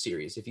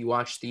series. If you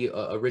watch the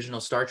original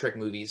Star Trek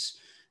movies,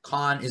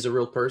 Khan is a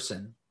real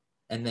person.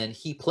 And then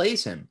he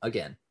plays him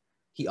again.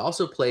 He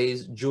also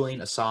plays Julian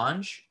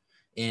Assange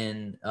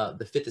in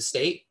The Fifth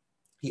Estate.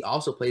 He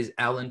also plays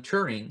Alan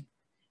Turing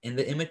in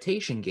The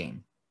Imitation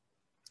Game.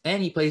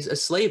 And he plays a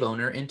slave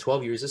owner in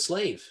 12 Years a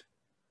Slave.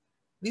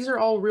 These are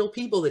all real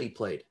people that he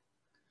played.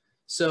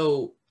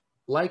 So,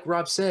 like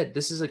Rob said,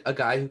 this is a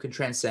guy who can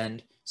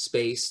transcend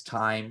space,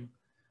 time,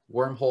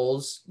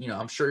 wormholes. You know,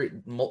 I'm sure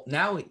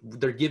now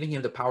they're giving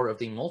him the power of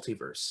the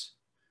multiverse.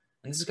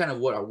 And this is kind of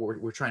what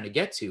we're trying to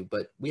get to,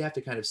 but we have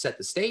to kind of set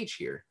the stage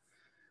here.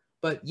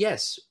 But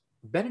yes,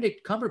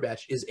 Benedict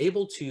Cumberbatch is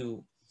able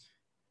to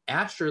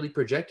astrally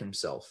project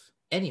himself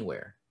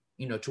anywhere,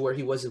 you know, to where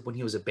he was when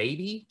he was a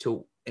baby,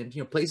 and,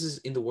 you know, places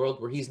in the world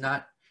where he's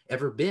not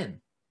ever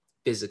been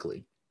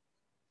physically.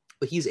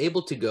 But he's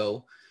able to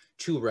go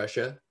to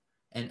Russia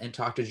and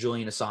talk to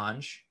Julian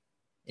Assange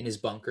in his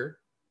bunker.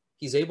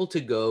 He's able to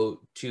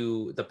go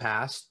to the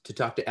past to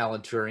talk to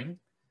Alan Turing.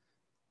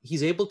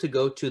 He's able to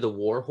go to the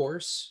war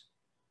horse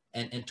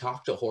and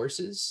talk to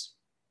horses.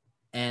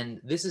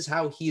 And this is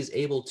how he is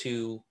able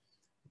to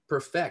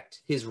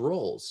perfect his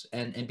roles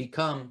and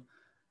become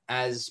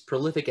as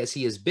prolific as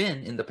he has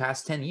been in the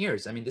past 10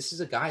 years. I mean, this is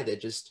a guy that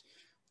just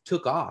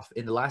took off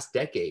in the last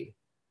decade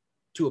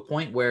to a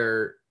point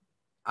where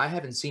I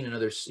haven't seen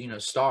another, you know,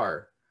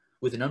 star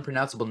with an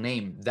unpronounceable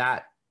name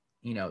that,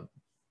 you know,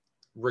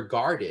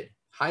 regarded,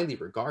 highly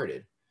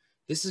regarded.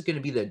 This is going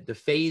to be the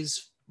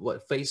phase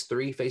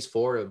 3, phase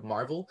 4 of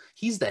Marvel.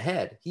 He's the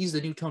head. He's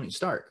the new Tony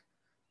Stark.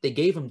 They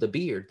gave him the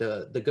beard,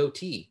 the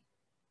goatee.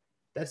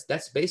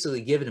 That's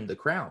basically giving him the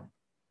crown.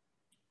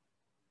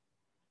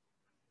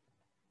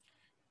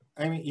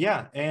 I mean,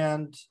 yeah.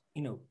 And,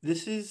 you know,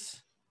 this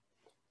is,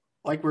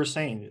 like we're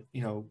saying,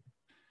 you know,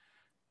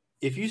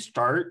 if you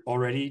start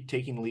already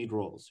taking lead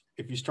roles,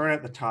 if you start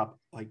at the top,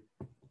 like,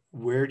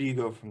 where do you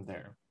go from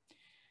there?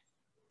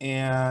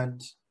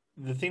 And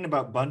the thing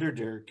about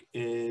Bunderdirk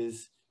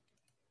is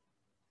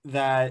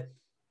that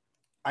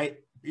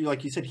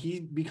like you said, he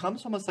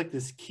becomes almost like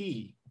this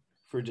key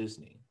for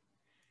Disney.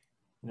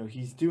 You know,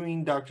 he's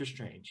doing Doctor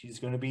Strange. He's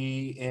going to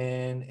be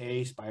in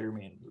a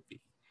Spider-Man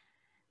movie.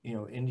 You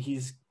know, and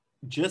he's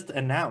just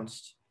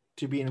announced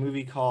to be in a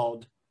movie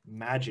called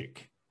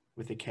Magic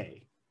with a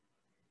K.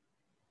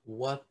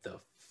 What the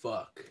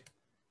fuck?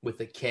 With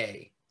a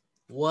K?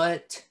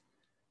 What?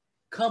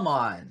 Come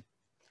on.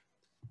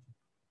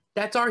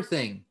 That's our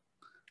thing.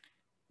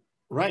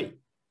 Right.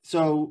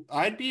 So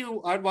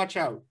I'd watch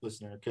out,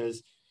 listener,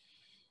 because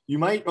you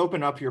might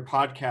open up your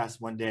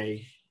podcast one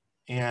day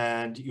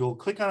and you'll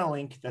click on a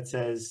link that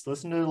says,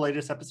 listen to the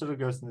latest episode of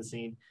Ghost in the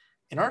Scene.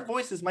 And our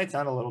voices might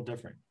sound a little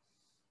different.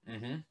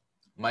 Mm-hmm.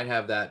 Might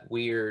have that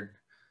weird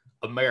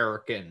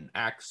American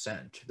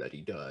accent that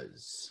he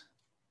does.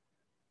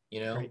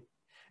 You know? Right.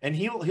 and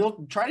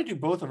he'll try to do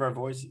both of our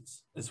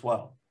voices as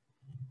well.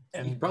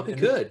 And he probably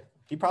could.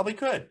 He probably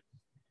could.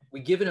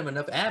 We've given him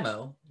enough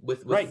ammo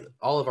with Right.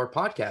 all of our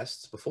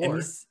podcasts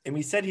before. And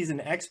we said he's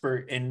an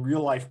expert in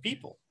real life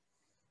people.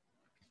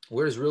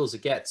 We're as real as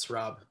it gets,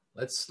 Rob.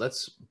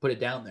 Let's put it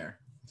down there.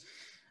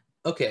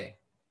 Okay.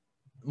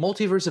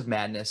 Multiverse of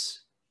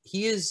Madness.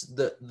 He is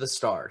the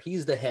star.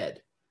 He's the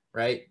head,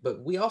 right?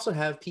 But we also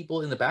have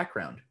people in the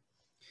background.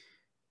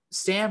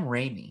 Sam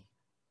Raimi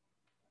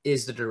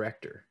is the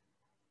director.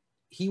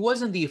 He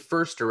wasn't the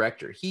first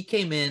director. He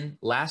came in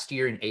last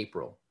year in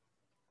April,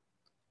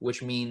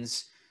 which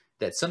means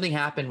that something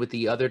happened with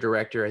the other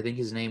director. I think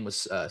his name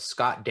was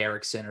Scott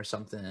Derrickson or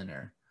something,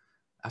 or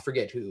I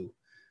forget who.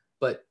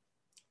 But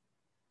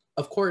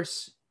of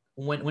course,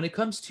 when it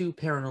comes to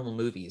paranormal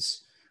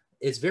movies,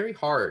 it's very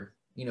hard.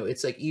 You know,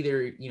 it's like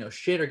either, you know,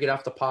 shit or get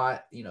off the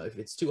pot. You know, if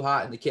it's too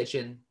hot in the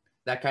kitchen,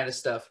 that kind of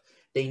stuff.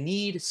 They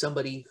need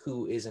somebody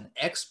who is an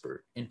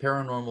expert in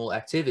paranormal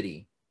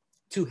activity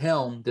to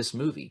helm this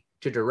movie,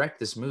 to direct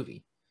this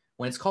movie.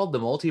 When it's called The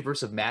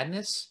Multiverse of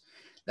Madness,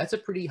 that's a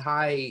pretty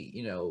high,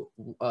 you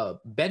know,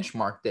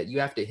 benchmark that you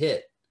have to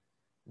hit.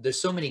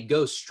 There's so many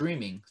ghosts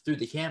streaming through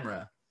the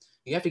camera.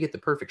 You have to get the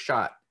perfect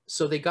shot.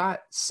 So they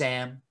got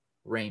Sam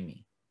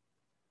Raimi.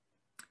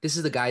 This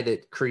is the guy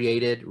that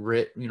created,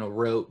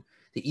 wrote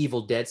the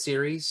Evil Dead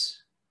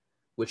series,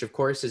 which of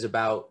course is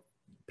about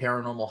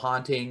paranormal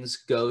hauntings,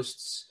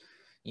 ghosts,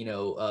 you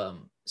know,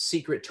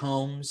 secret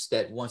tomes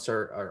that once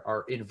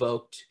are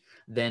invoked,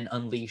 then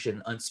unleash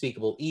an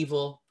unspeakable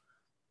evil.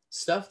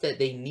 Stuff that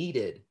they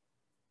needed,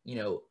 you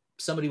know,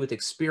 somebody with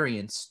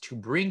experience to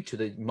bring to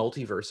the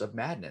Multiverse of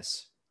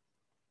Madness.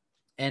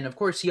 And of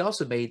course, he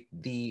also made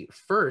the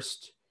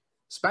first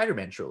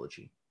Spider-Man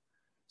trilogy.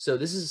 So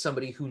this is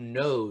somebody who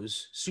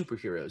knows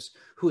superheroes,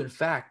 who in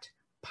fact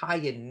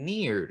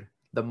pioneered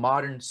the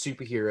modern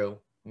superhero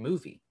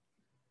movie.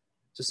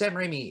 So Sam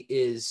Raimi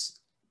is,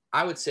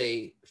 I would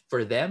say,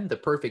 for them, the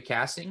perfect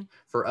casting.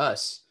 For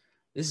us,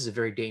 this is a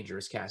very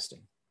dangerous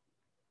casting.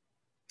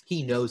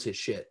 He knows his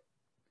shit.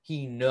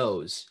 He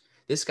knows.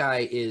 This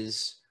guy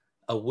is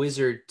a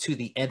wizard to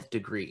the nth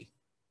degree.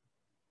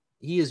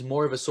 He is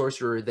more of a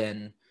sorcerer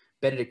than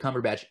Benedict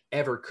Cumberbatch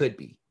ever could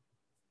be.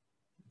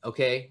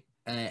 Okay?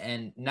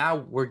 And now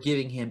we're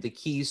giving him the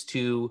keys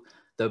to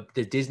the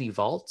Disney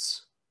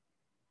vaults,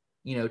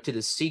 you know, to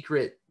the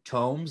secret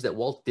tomes that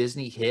Walt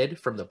Disney hid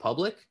from the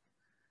public.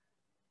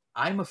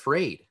 I'm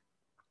afraid,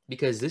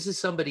 because this is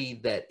somebody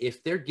that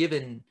if they're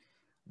given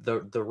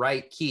the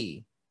right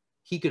key,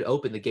 he could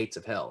open the gates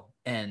of hell.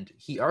 And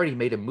he already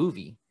made a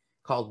movie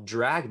called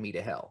Drag Me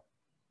to Hell.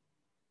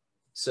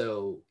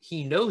 So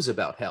he knows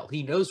about hell.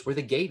 He knows where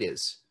the gate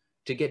is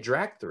to get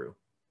dragged through.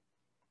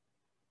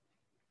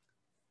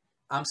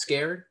 I'm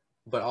scared,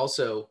 but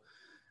also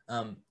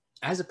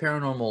as a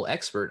paranormal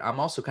expert, I'm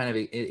also kind of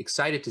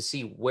excited to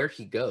see where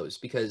he goes,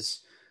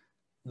 because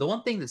the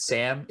one thing that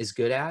Sam is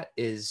good at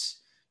is,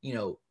 you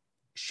know,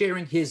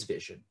 sharing his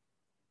vision.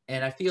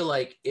 And I feel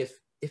like if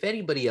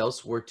anybody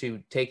else were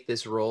to take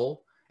this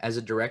role as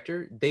a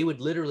director, they would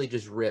literally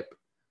just rip,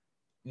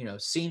 you know,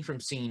 scene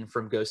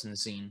from Ghost in the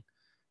Scene.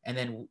 And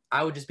then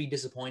I would just be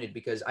disappointed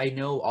because I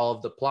know all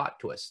of the plot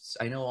twists.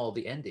 I know all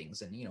the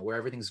endings and, you know, where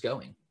everything's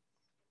going.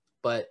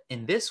 But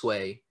in this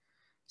way,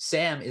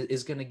 Sam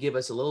is going to give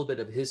us a little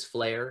bit of his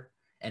flair,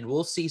 and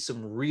we'll see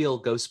some real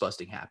ghost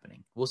busting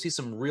happening. We'll see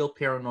some real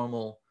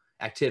paranormal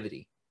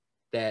activity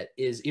that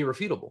is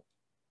irrefutable.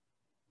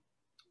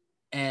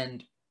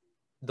 And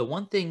the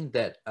one thing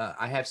that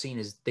I have seen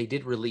is they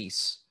did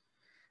release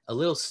a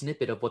little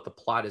snippet of what the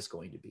plot is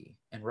going to be.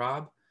 And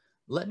Rob,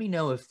 let me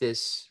know if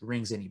this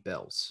rings any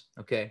bells,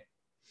 okay?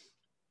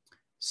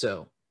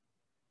 So,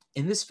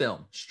 in this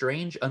film,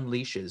 Strange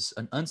unleashes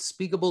an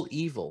unspeakable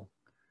evil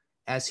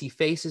as he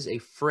faces a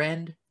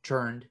friend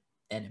turned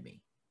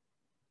enemy.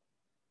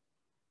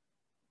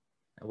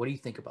 Now, what do you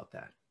think about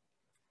that?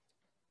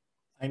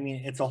 I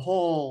mean, it's a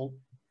whole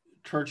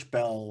church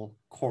bell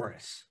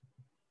chorus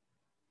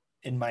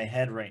in my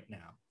head right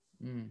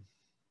now.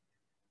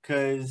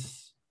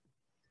 Because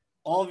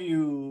all of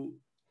you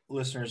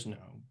listeners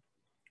know,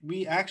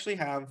 we actually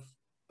have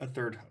a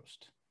third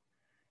host.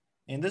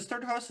 And this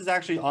third host is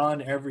actually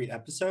on every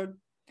episode.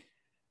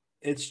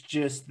 It's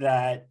just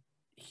that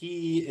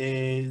he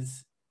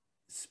is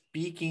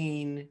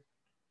speaking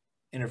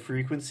in a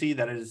frequency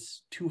that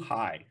is too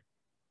high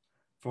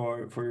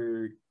for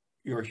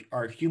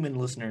our human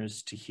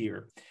listeners to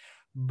hear.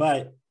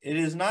 But it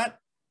is not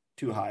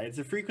too high. It's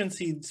a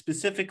frequency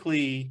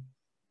specifically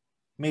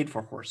made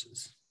for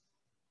horses.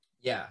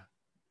 Yeah,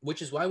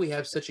 which is why we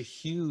have such a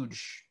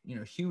huge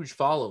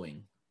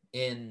following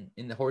in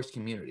the horse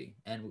community.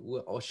 And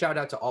I'll shout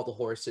out to all the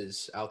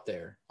horses out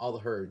there, all the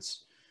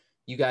herds.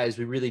 You guys,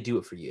 we really do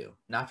it for you,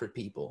 not for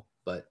people.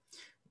 But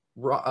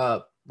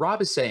Rob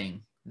is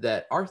saying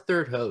that our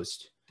third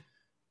host,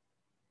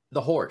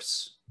 the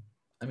horse,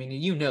 I mean,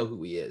 you know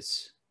who he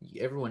is.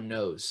 Everyone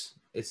knows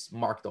it's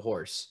Mark the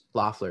Horse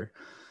Loeffler.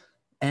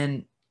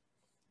 And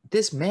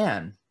this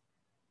man,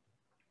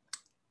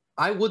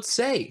 I would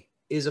say,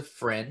 is a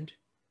friend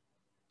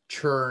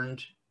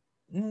turned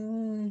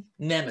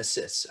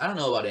nemesis. I don't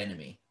know about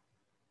enemy.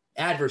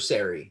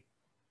 Adversary.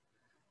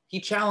 He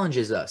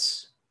challenges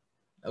us.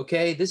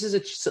 Okay, this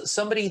is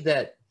somebody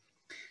that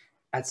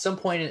at some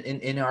point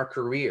in our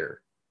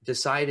career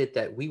decided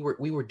that we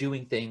were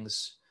doing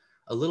things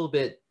a little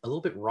bit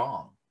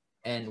wrong,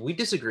 and we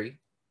disagree.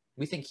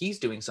 We think he's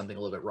doing something a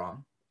little bit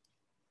wrong,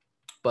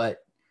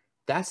 but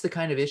that's the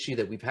kind of issue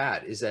that we've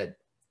had, is that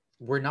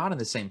we're not on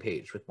the same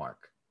page with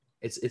Mark.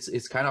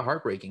 It's kind of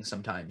heartbreaking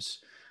sometimes.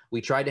 We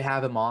tried to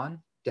have him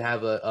on to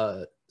have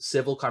a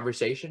civil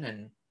conversation,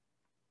 and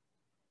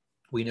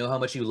we know how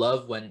much you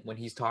love when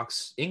he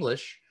talks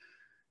English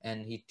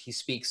and he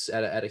speaks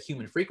at a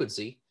human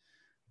frequency.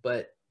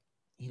 But,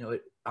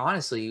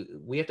 honestly,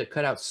 we have to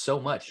cut out so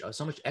much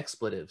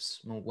expletives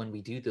when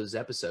we do those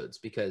episodes,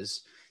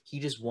 because he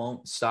just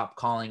won't stop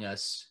calling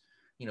us,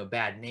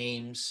 bad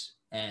names.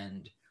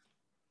 And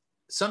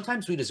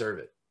sometimes we deserve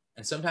it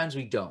and sometimes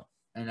we don't.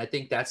 And I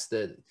think that's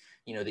the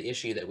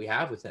issue that we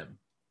have with him.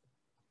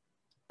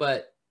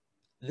 But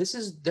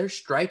they're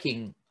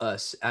striking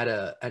us at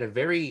a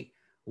very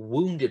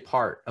wounded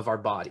part of our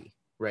body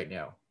right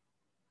now,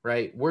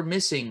 right? We're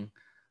missing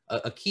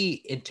a key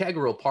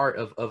integral part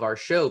of our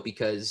show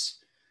because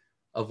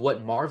of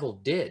what Marvel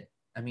did.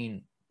 I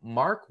mean,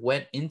 Mark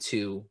went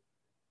into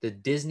the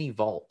Disney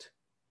vault.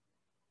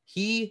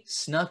 He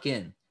snuck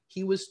in.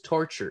 He was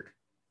tortured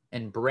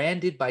and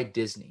branded by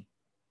Disney.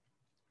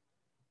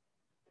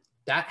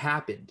 That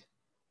happened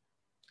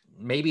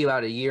maybe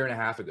about 1.5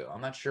 years ago.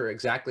 I'm not sure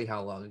exactly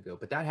how long ago,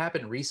 but that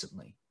happened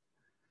recently.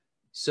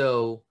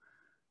 So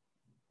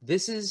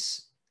this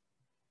is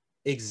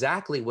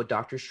exactly what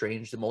Doctor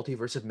Strange, the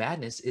Multiverse of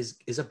Madness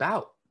is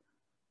about.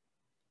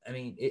 I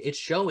mean, it's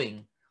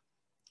showing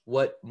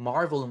what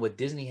Marvel and what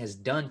Disney has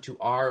done to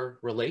our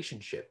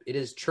relationship. It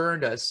has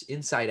turned us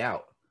inside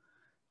out.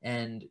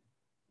 And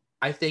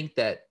I think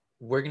that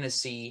we're going to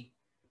see,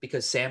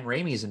 because Sam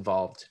Raimi is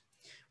involved,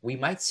 we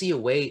might see a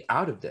way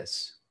out of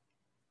this.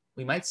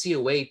 We might see a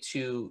way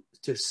to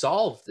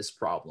solve this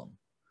problem.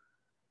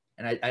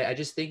 And I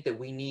just think that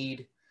we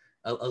need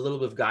a little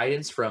bit of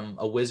guidance from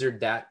a wizard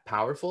that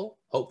powerful.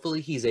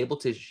 Hopefully he's able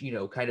to,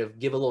 kind of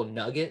give a little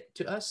nugget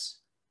to us.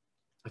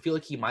 I feel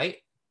like he might.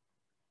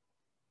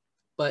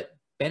 But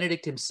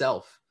Benedict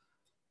himself,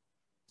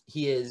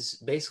 he is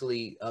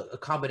basically a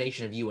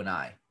combination of you and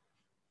I,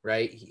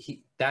 right?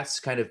 That's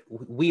kind of,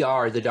 we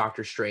are the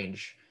Doctor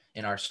Strange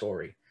in our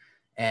story.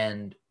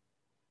 And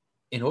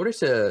in order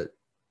to,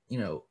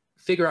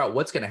 figure out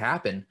what's going to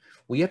happen,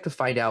 we have to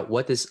find out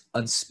what this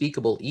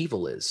unspeakable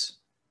evil is.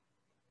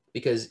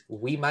 Because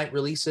we might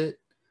release it.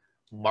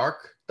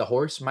 Mark the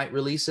Horse might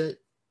release it.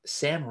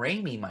 Sam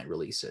Raimi might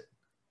release it.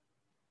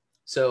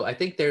 So I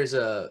think there's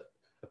a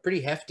pretty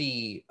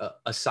hefty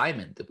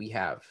assignment that we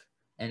have.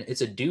 And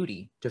it's a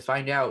duty to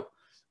find out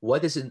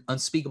what this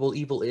unspeakable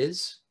evil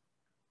is.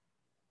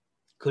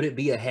 Could it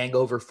be a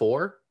Hangover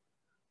 4?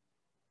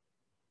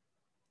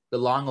 The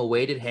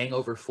long-awaited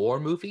Hangover 4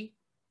 movie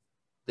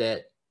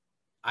that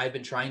I've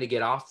been trying to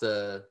get off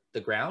the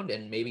ground,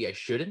 and maybe I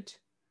shouldn't,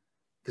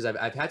 because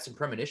I've had some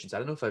premonitions. I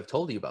don't know if I've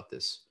told you about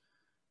this,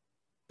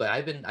 but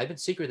I've been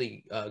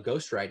secretly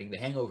ghostwriting the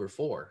Hangover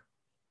 4,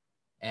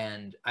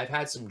 and I've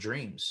had some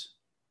dreams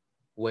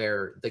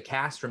where the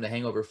cast from the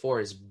Hangover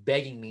 4 is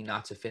begging me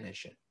not to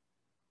finish it.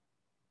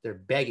 They're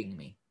begging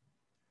me.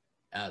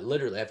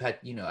 Literally, I've had,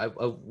 I've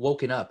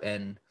woken up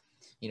and,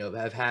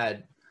 I've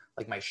had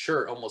like my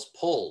shirt almost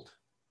pulled,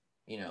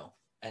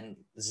 and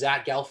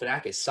Zach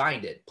Galifianakis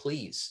signed it.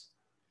 Please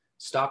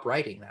stop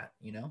writing that,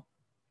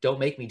 don't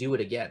make me do it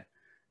again.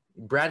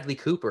 Bradley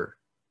Cooper.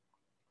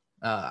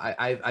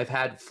 I've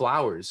had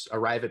flowers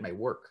arrive at my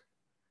work,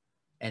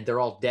 and they're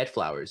all dead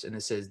flowers. And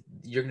it says,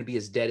 you're going to be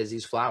as dead as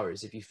these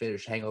flowers if you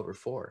finish Hangover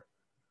 4.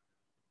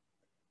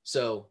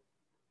 So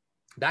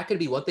that could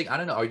be one thing. I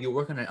don't know. Are you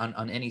working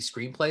on any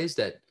screenplays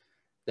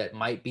that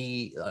might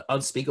be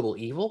unspeakable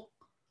evil?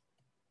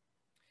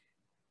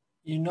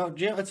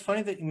 Jim, it's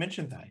funny that you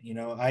mentioned that.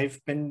 I've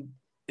been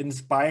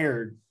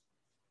inspired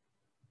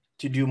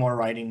to do more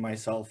writing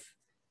myself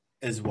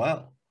as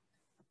well.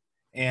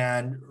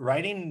 And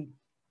writing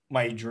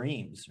my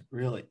dreams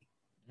really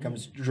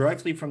comes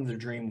directly from the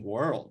dream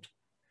world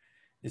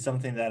is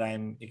something that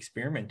I'm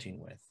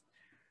experimenting with.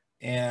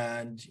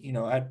 And,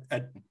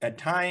 at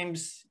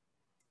times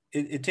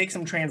it takes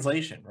some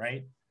translation,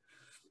 right?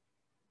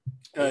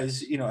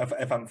 Because,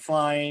 if I'm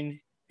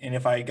flying and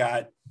if I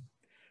got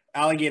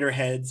alligator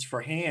heads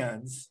for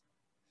hands,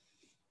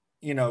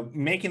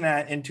 making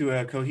that into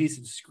a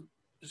cohesive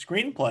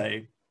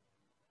screenplay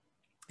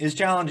is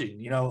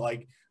challenging.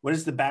 Like, what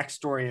is the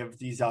backstory of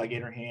these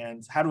alligator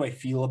hands? How do I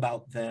feel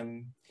about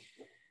them?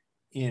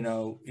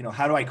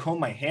 How do I comb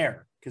my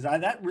hair? Because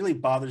that really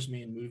bothers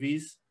me in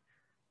movies.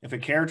 If a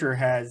character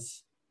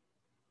has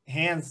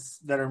hands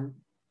that are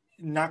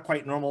not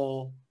quite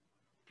normal,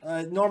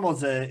 normal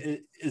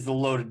is a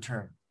loaded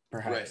term,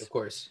 perhaps. Right, of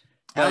course.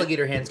 But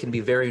alligator hands can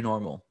be very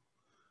normal.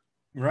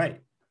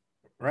 Right.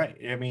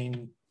 I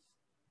mean,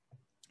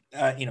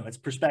 it's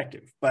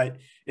perspective, but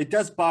it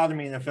does bother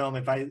me in the film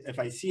if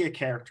I see a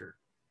character,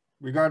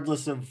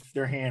 regardless of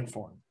their hand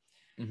form,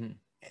 Mm-hmm.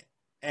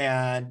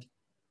 and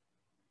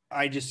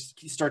I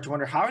just start to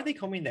wonder, how are they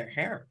combing their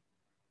hair?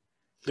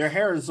 Their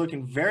hair is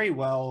looking very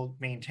well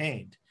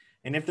maintained,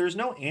 and if there's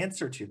no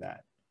answer to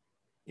that,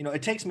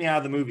 it takes me out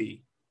of the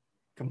movie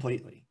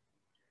completely.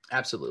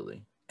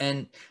 Absolutely.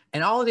 And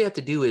all they have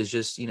to do is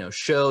just,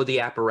 show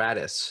the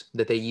apparatus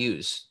that they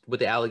use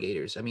with the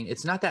alligators. I mean,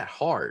 it's not that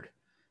hard.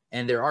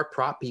 And there are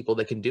prop people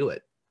that can do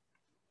it.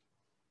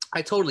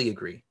 I totally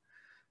agree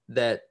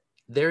that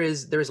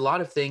there's a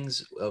lot of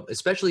things,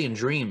 especially in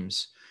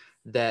dreams,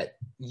 that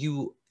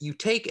you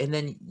take and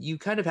then you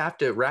kind of have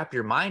to wrap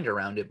your mind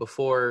around it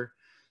before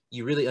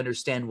you really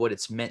understand what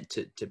it's meant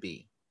to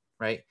be,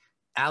 right?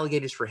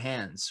 Alligators for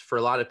hands, for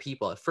a lot of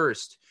people at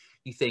first,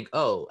 you think,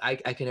 oh, I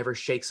can never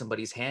shake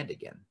somebody's hand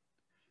again.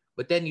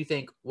 But then you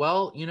think,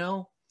 well,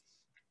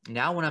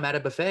 now when I'm at a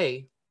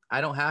buffet,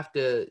 I don't have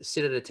to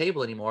sit at a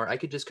table anymore. I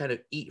could just kind of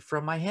eat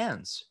from my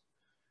hands.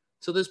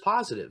 So there's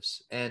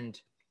positives, and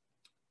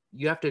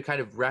you have to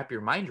kind of wrap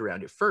your mind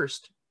around it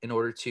first in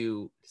order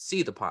to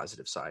see the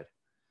positive side.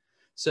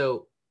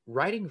 So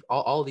writing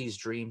all these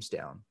dreams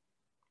down,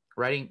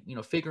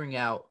 figuring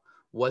out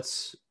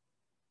what's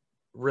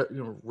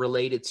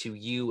related to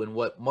you and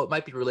what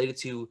might be related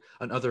to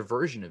another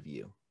version of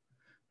you.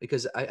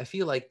 Because I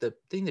feel like the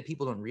thing that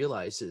people don't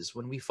realize is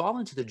when we fall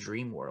into the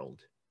dream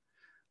world,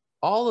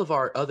 all of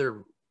our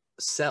other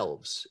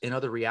selves in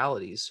other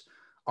realities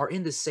are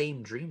in the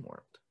same dream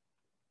world,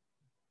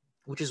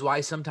 which is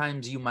why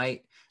sometimes you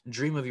might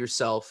dream of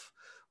yourself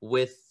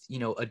with,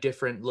 a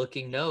different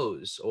looking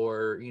nose,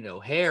 or,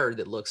 hair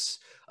that looks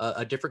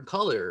a different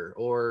color,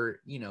 or,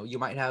 you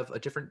might have a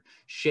different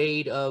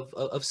shade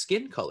of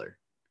skin color.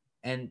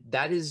 And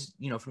that is,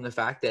 from the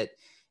fact that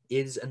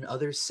is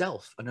another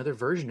self, another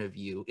version of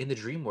you in the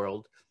dream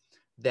world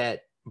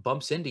that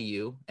bumps into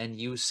you and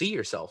you see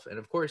yourself. And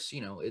of course,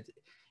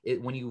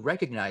 when you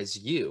recognize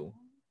you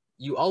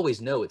always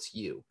know it's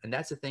you. And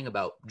that's the thing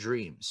about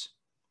dreams.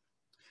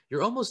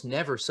 You're almost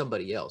never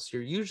somebody else.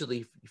 You're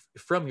usually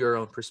from your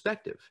own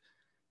perspective.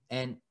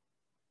 And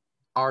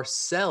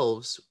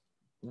ourselves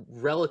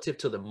relative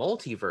to the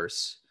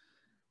multiverse,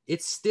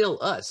 it's still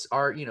us.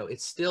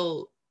 It's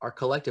still our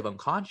collective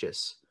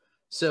unconscious.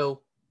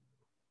 So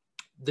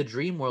the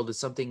dream world is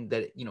something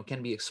that,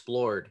 can be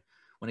explored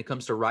when it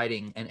comes to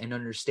writing and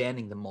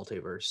understanding the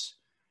multiverse.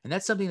 And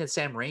that's something that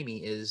Sam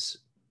Raimi is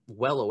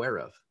well aware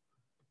of.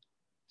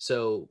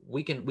 So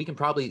we can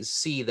probably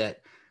see that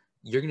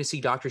you're going to see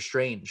Doctor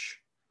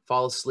Strange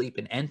fall asleep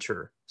and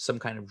enter some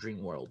kind of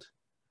dream world.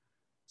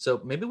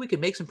 So maybe we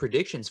could make some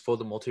predictions for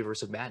the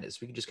Multiverse of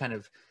Madness. We can just kind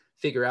of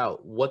figure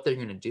out what they're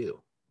going to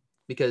do,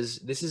 because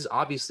this is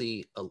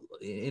obviously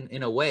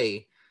in a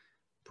way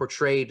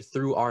portrayed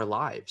through our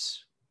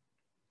lives.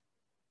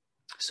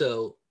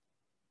 So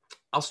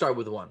I'll start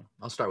with one.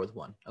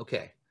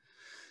 Okay.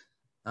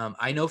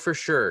 I know for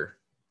sure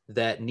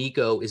that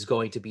Nico is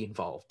going to be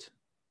involved.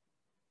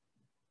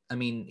 I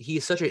mean, he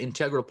is such an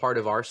integral part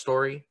of our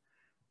story,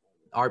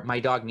 my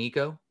dog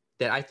Nico,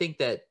 that I think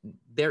that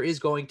there is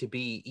going to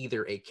be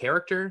either a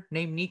character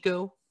named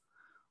Nico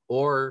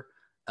or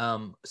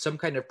some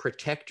kind of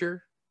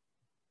protector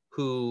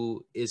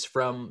who is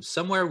from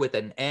somewhere with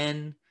an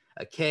N,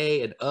 a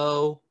K, an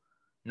O,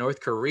 North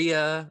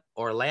Korea,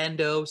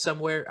 Orlando,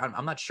 somewhere.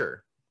 I'm not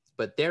sure.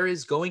 But there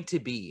is going to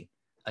be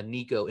a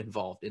Nico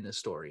involved in this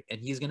story,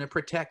 and he's going to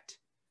protect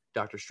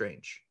Doctor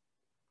Strange.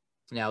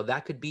 Now,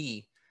 that could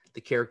be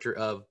the character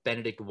of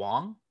Benedict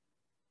Wong,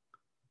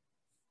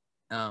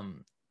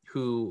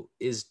 who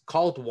is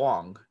called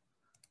Wong,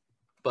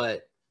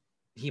 but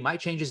he might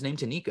change his name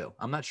to Nico.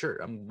 I'm not sure.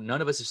 None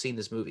of us have seen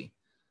this movie.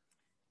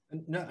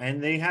 No,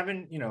 and they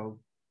haven't,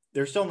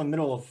 they're still in the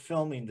middle of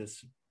filming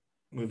this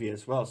movie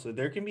as well. So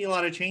there can be a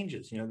lot of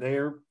changes.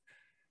 They're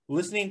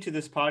listening to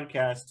this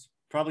podcast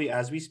probably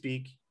as we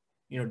speak.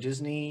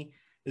 Disney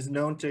is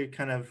known to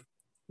kind of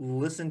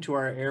listen to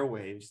our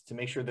airwaves to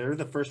make sure they're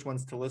the first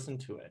ones to listen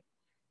to it.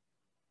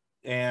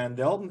 And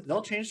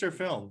they'll change their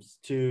films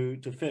to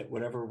fit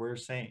whatever we're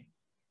saying.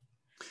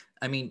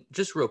 I mean,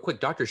 just real quick,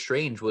 Doctor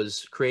Strange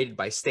was created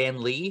by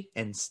Stan Lee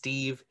and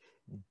Steve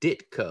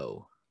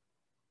Ditko.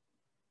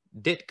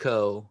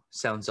 Ditko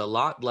sounds a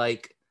lot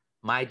like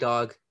my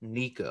dog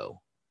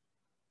Nico.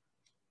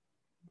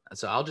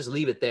 So I'll just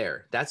leave it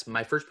there. That's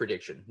my first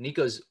prediction.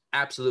 Nico's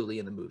absolutely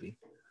in the movie.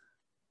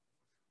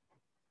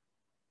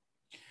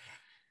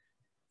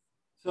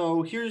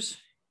 So here's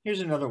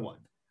another one.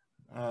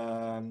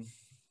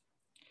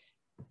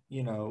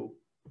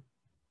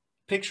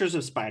 Pictures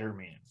of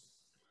Spider-Man.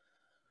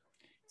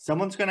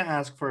 Someone's going to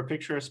ask for a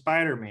picture of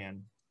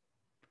Spider-Man.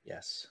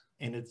 Yes.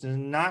 And it's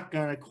not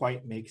going to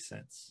quite make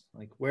sense.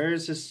 Like, where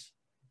is this?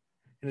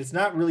 And it's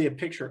not really a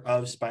picture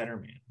of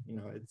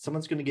Spider-Man.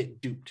 Someone's going to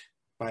get duped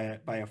by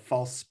a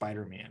false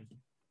Spider-Man.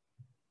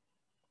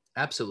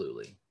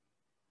 Absolutely.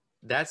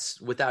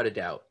 That's without a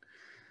doubt.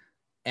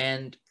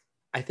 And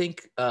I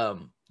think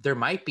there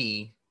might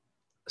be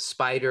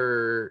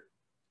Spider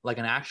like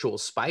an actual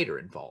spider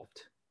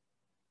involved.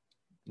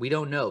 We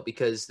don't know,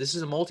 because this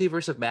is a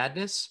multiverse of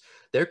madness.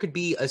 There could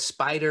be a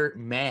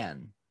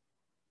Spider-Man,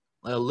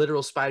 a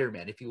literal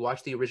Spider-Man. If you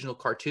watch the original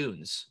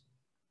cartoons,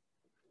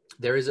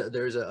 there's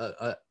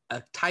a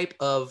type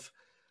of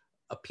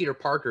a Peter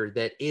Parker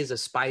that is a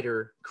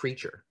spider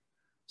creature.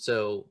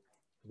 So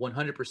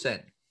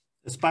 100%.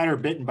 A spider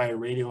bitten by a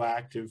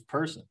radioactive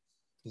person.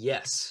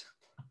 Yes.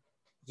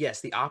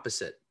 Yes, the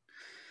opposite.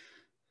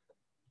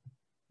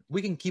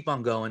 We can keep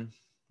on going,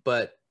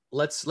 but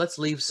let's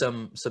leave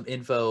some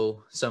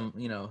info, some,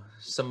 you know,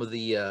 some of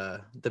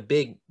the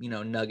big, you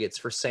know, nuggets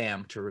for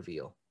Sam to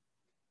reveal.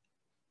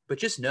 But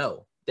just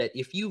know that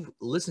if you've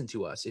listened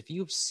to us, if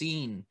you've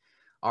seen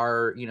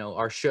our, you know,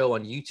 our show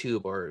on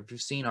YouTube, or if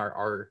you've seen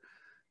our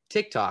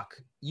TikTok,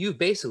 you've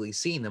basically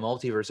seen the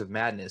multiverse of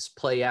madness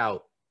play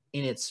out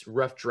in its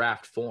rough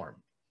draft form.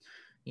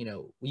 You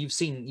know,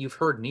 you've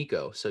heard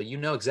Nico, so you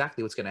know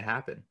exactly what's going to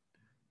happen.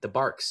 The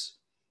barks.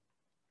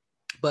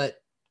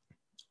 But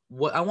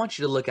what I want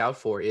you to look out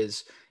for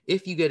is,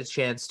 if you get a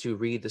chance to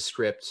read the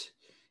script,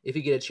 if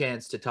you get a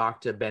chance to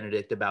talk to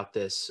Benedict about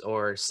this,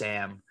 or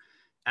Sam,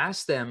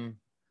 ask them,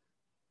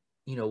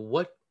 you know,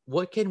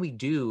 what can we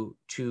do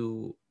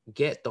to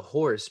get the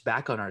horse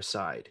back on our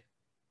side,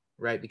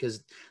 right?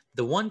 Because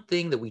the one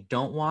thing that we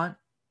don't want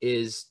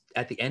is,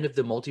 at the end of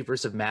the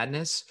multiverse of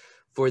madness,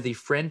 for the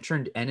friend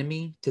turned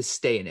enemy to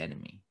stay an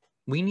enemy.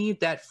 We need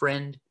that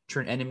friend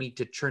turned enemy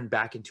to turn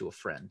back into a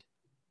friend.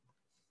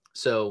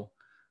 So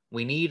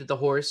we need the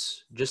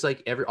horse, just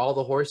like all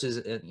the horses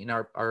in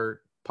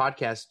our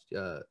podcast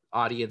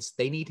audience,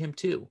 they need him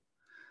too.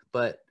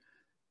 But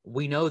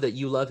we know that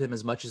you love him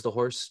as much as the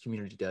horse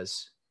community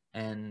does,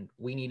 and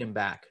we need him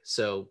back.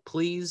 So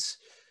please,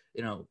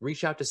 you know,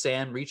 reach out to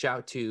Sam, reach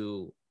out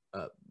to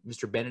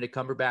Mr. Benedict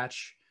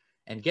Cumberbatch,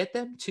 and get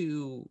them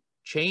to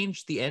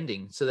change the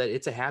ending so that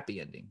it's a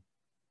happy ending.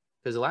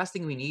 Because the last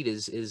thing we need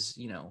is,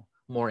 you know,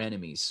 more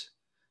enemies.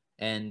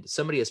 And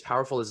somebody as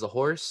powerful as the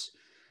horse,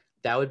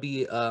 that would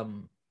be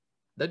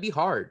that'd be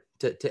hard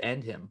to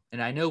end him.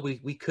 And I know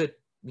we could,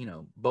 you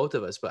know, both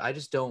of us, but I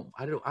just don't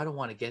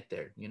want to get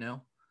there, you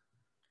know?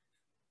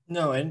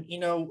 No, and you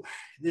know,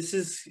 this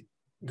is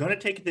going to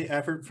take the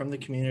effort from the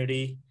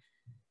community.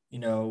 You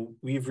know,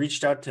 we've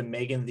reached out to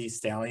Megan Thee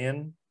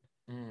Stallion.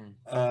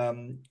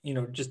 You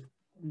know, just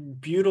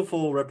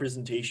beautiful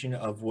representation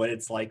of what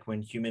it's like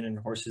when human and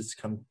horses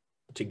come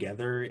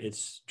together.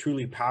 It's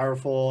truly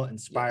powerful,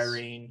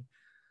 inspiring,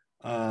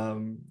 yes.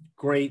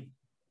 Great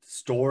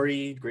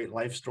story, great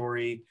life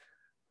story,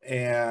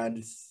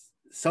 and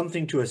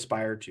something to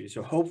aspire to.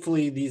 So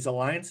hopefully these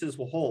alliances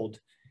will hold,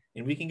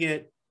 and we can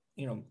get,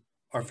 you know,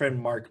 our friend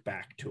Mark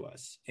back to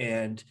us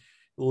and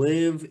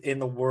live in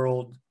the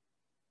world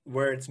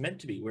where it's meant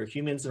to be, where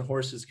humans and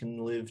horses can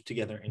live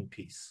together in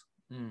peace.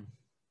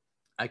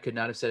 I could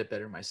not have said it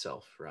better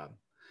myself, Rob.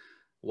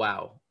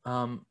 Wow.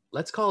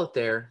 Let's call it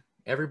there.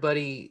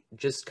 Everybody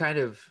just kind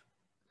of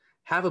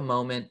have a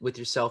moment with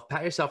yourself,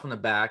 pat yourself on the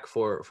back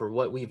for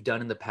what we've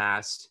done in the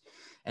past,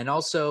 and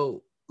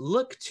also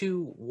look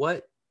to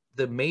what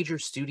the major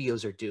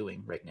studios are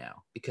doing right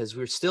now, because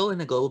we're still in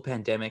a global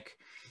pandemic,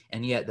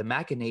 and yet the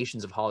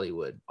machinations of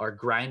Hollywood are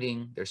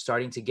grinding. They're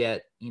starting to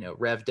get, you know,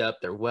 revved up.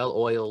 They're well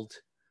oiled.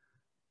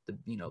 The,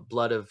 you know,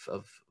 blood of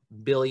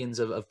billions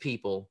of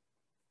people.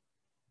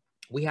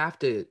 We have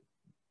to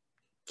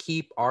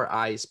keep our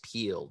eyes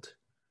peeled,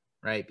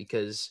 right?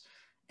 Because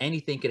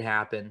anything could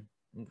happen.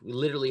 We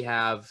literally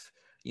have,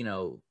 you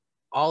know,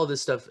 all of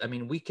this stuff. I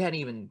mean, we can't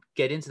even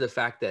get into the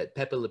fact that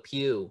Pepe Le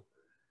Pew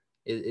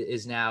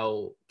is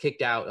now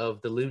kicked out of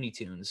the Looney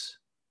Tunes.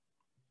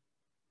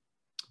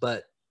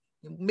 But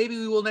maybe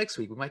we will next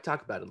week. We might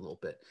talk about it a little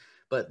bit.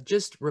 But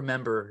just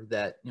remember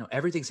that, you know,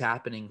 everything's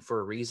happening for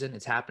a reason.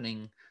 It's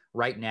happening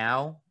right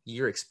now.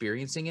 You're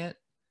experiencing it.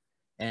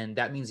 And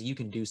that means you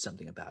can do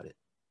something about it.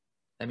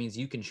 That means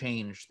you can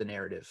change the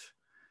narrative.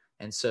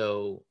 And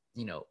so,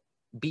 you know,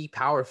 be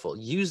powerful.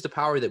 Use the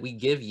power that we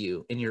give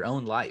you in your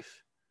own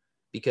life,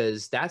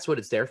 because that's what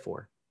it's there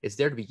for. It's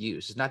there to be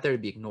used. It's not there to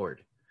be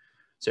ignored.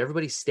 So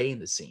everybody stay in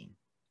the scene.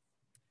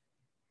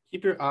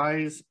 Keep your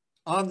eyes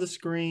on the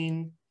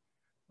screen.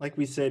 Like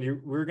we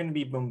said, we're going to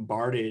be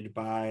bombarded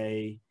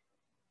by,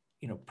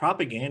 you know,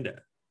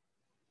 propaganda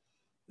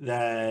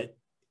that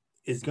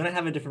is going to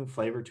have a different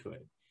flavor to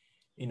it.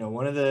 You know,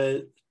 one of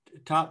the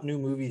top new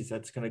movies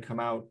that's going to come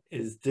out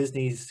is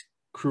Disney's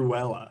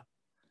Cruella.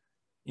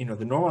 You know,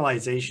 the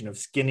normalization of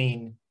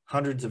skinning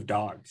hundreds of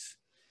dogs.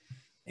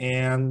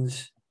 And,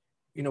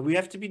 you know, we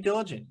have to be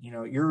diligent. You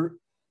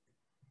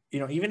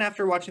know, even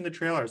after watching the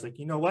trailer, I was like,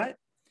 you know what?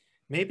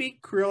 Maybe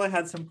Cruella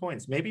had some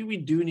points. Maybe we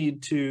do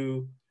need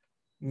to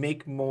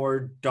make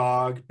more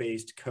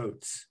dog-based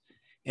coats.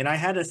 And I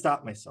had to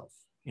stop myself.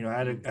 You know, I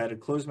had to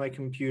close my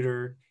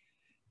computer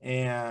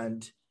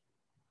and,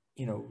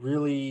 you know,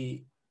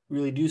 really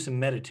do some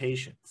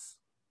meditations.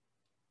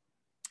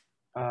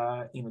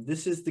 You know,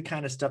 this is the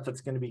kind of stuff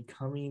that's going to be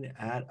coming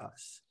at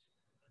us.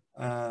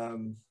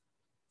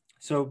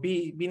 So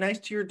be nice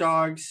to your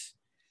dogs.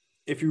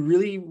 if you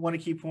really want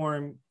to keep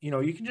warm,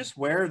 you can just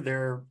wear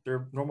their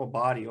normal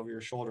body over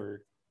your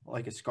shoulder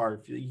like a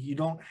scarf. You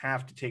don't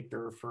have to take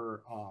their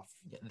fur off.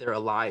 Their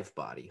alive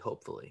body,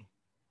 hopefully.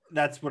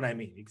 That's what I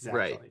mean. Exactly.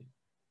 Right.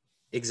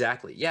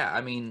 Exactly. Yeah.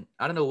 I mean,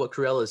 I don't know what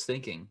Cruella is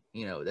thinking.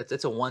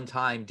 That's a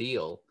one-time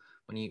deal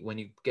when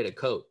you get a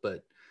coat,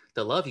 but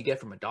the love you get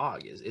from a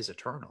dog is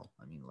eternal.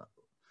 I mean,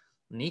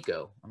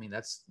 Nico. I mean,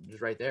 that's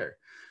just right there.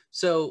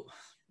 So,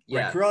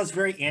 yeah. Right. Cruella's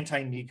very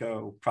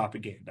anti-Nico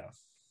propaganda.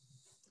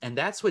 And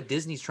that's what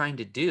Disney's trying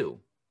to do,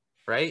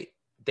 right?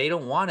 They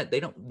don't want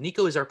it.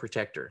 Nico is our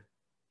protector.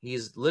 He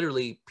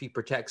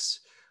protects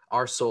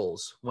our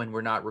souls when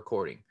we're not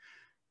recording.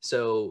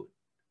 So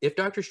if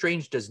Doctor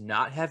Strange does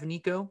not have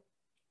Nico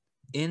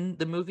in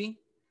the movie,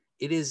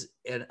 it is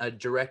a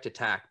direct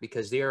attack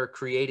because they are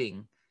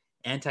creating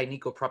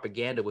anti-Nico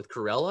propaganda with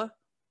Cruella.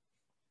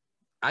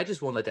 I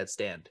just won't let that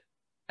stand.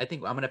 I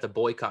think I'm gonna have to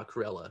boycott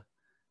Cruella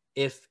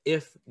if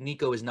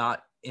Nico is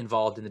not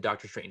involved in the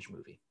Doctor Strange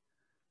movie.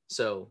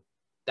 So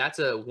that's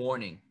a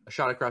warning, a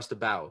shot across the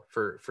bow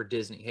for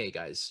Disney. Hey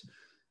guys,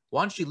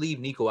 why don't you leave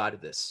Nico out of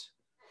this?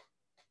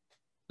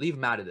 Leave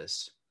him out of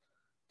this,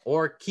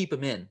 or keep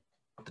him in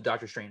the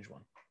Doctor Strange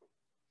one.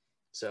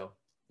 So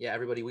yeah,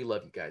 everybody, we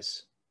love you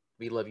guys.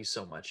 We love you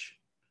so much.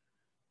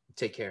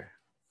 Take care.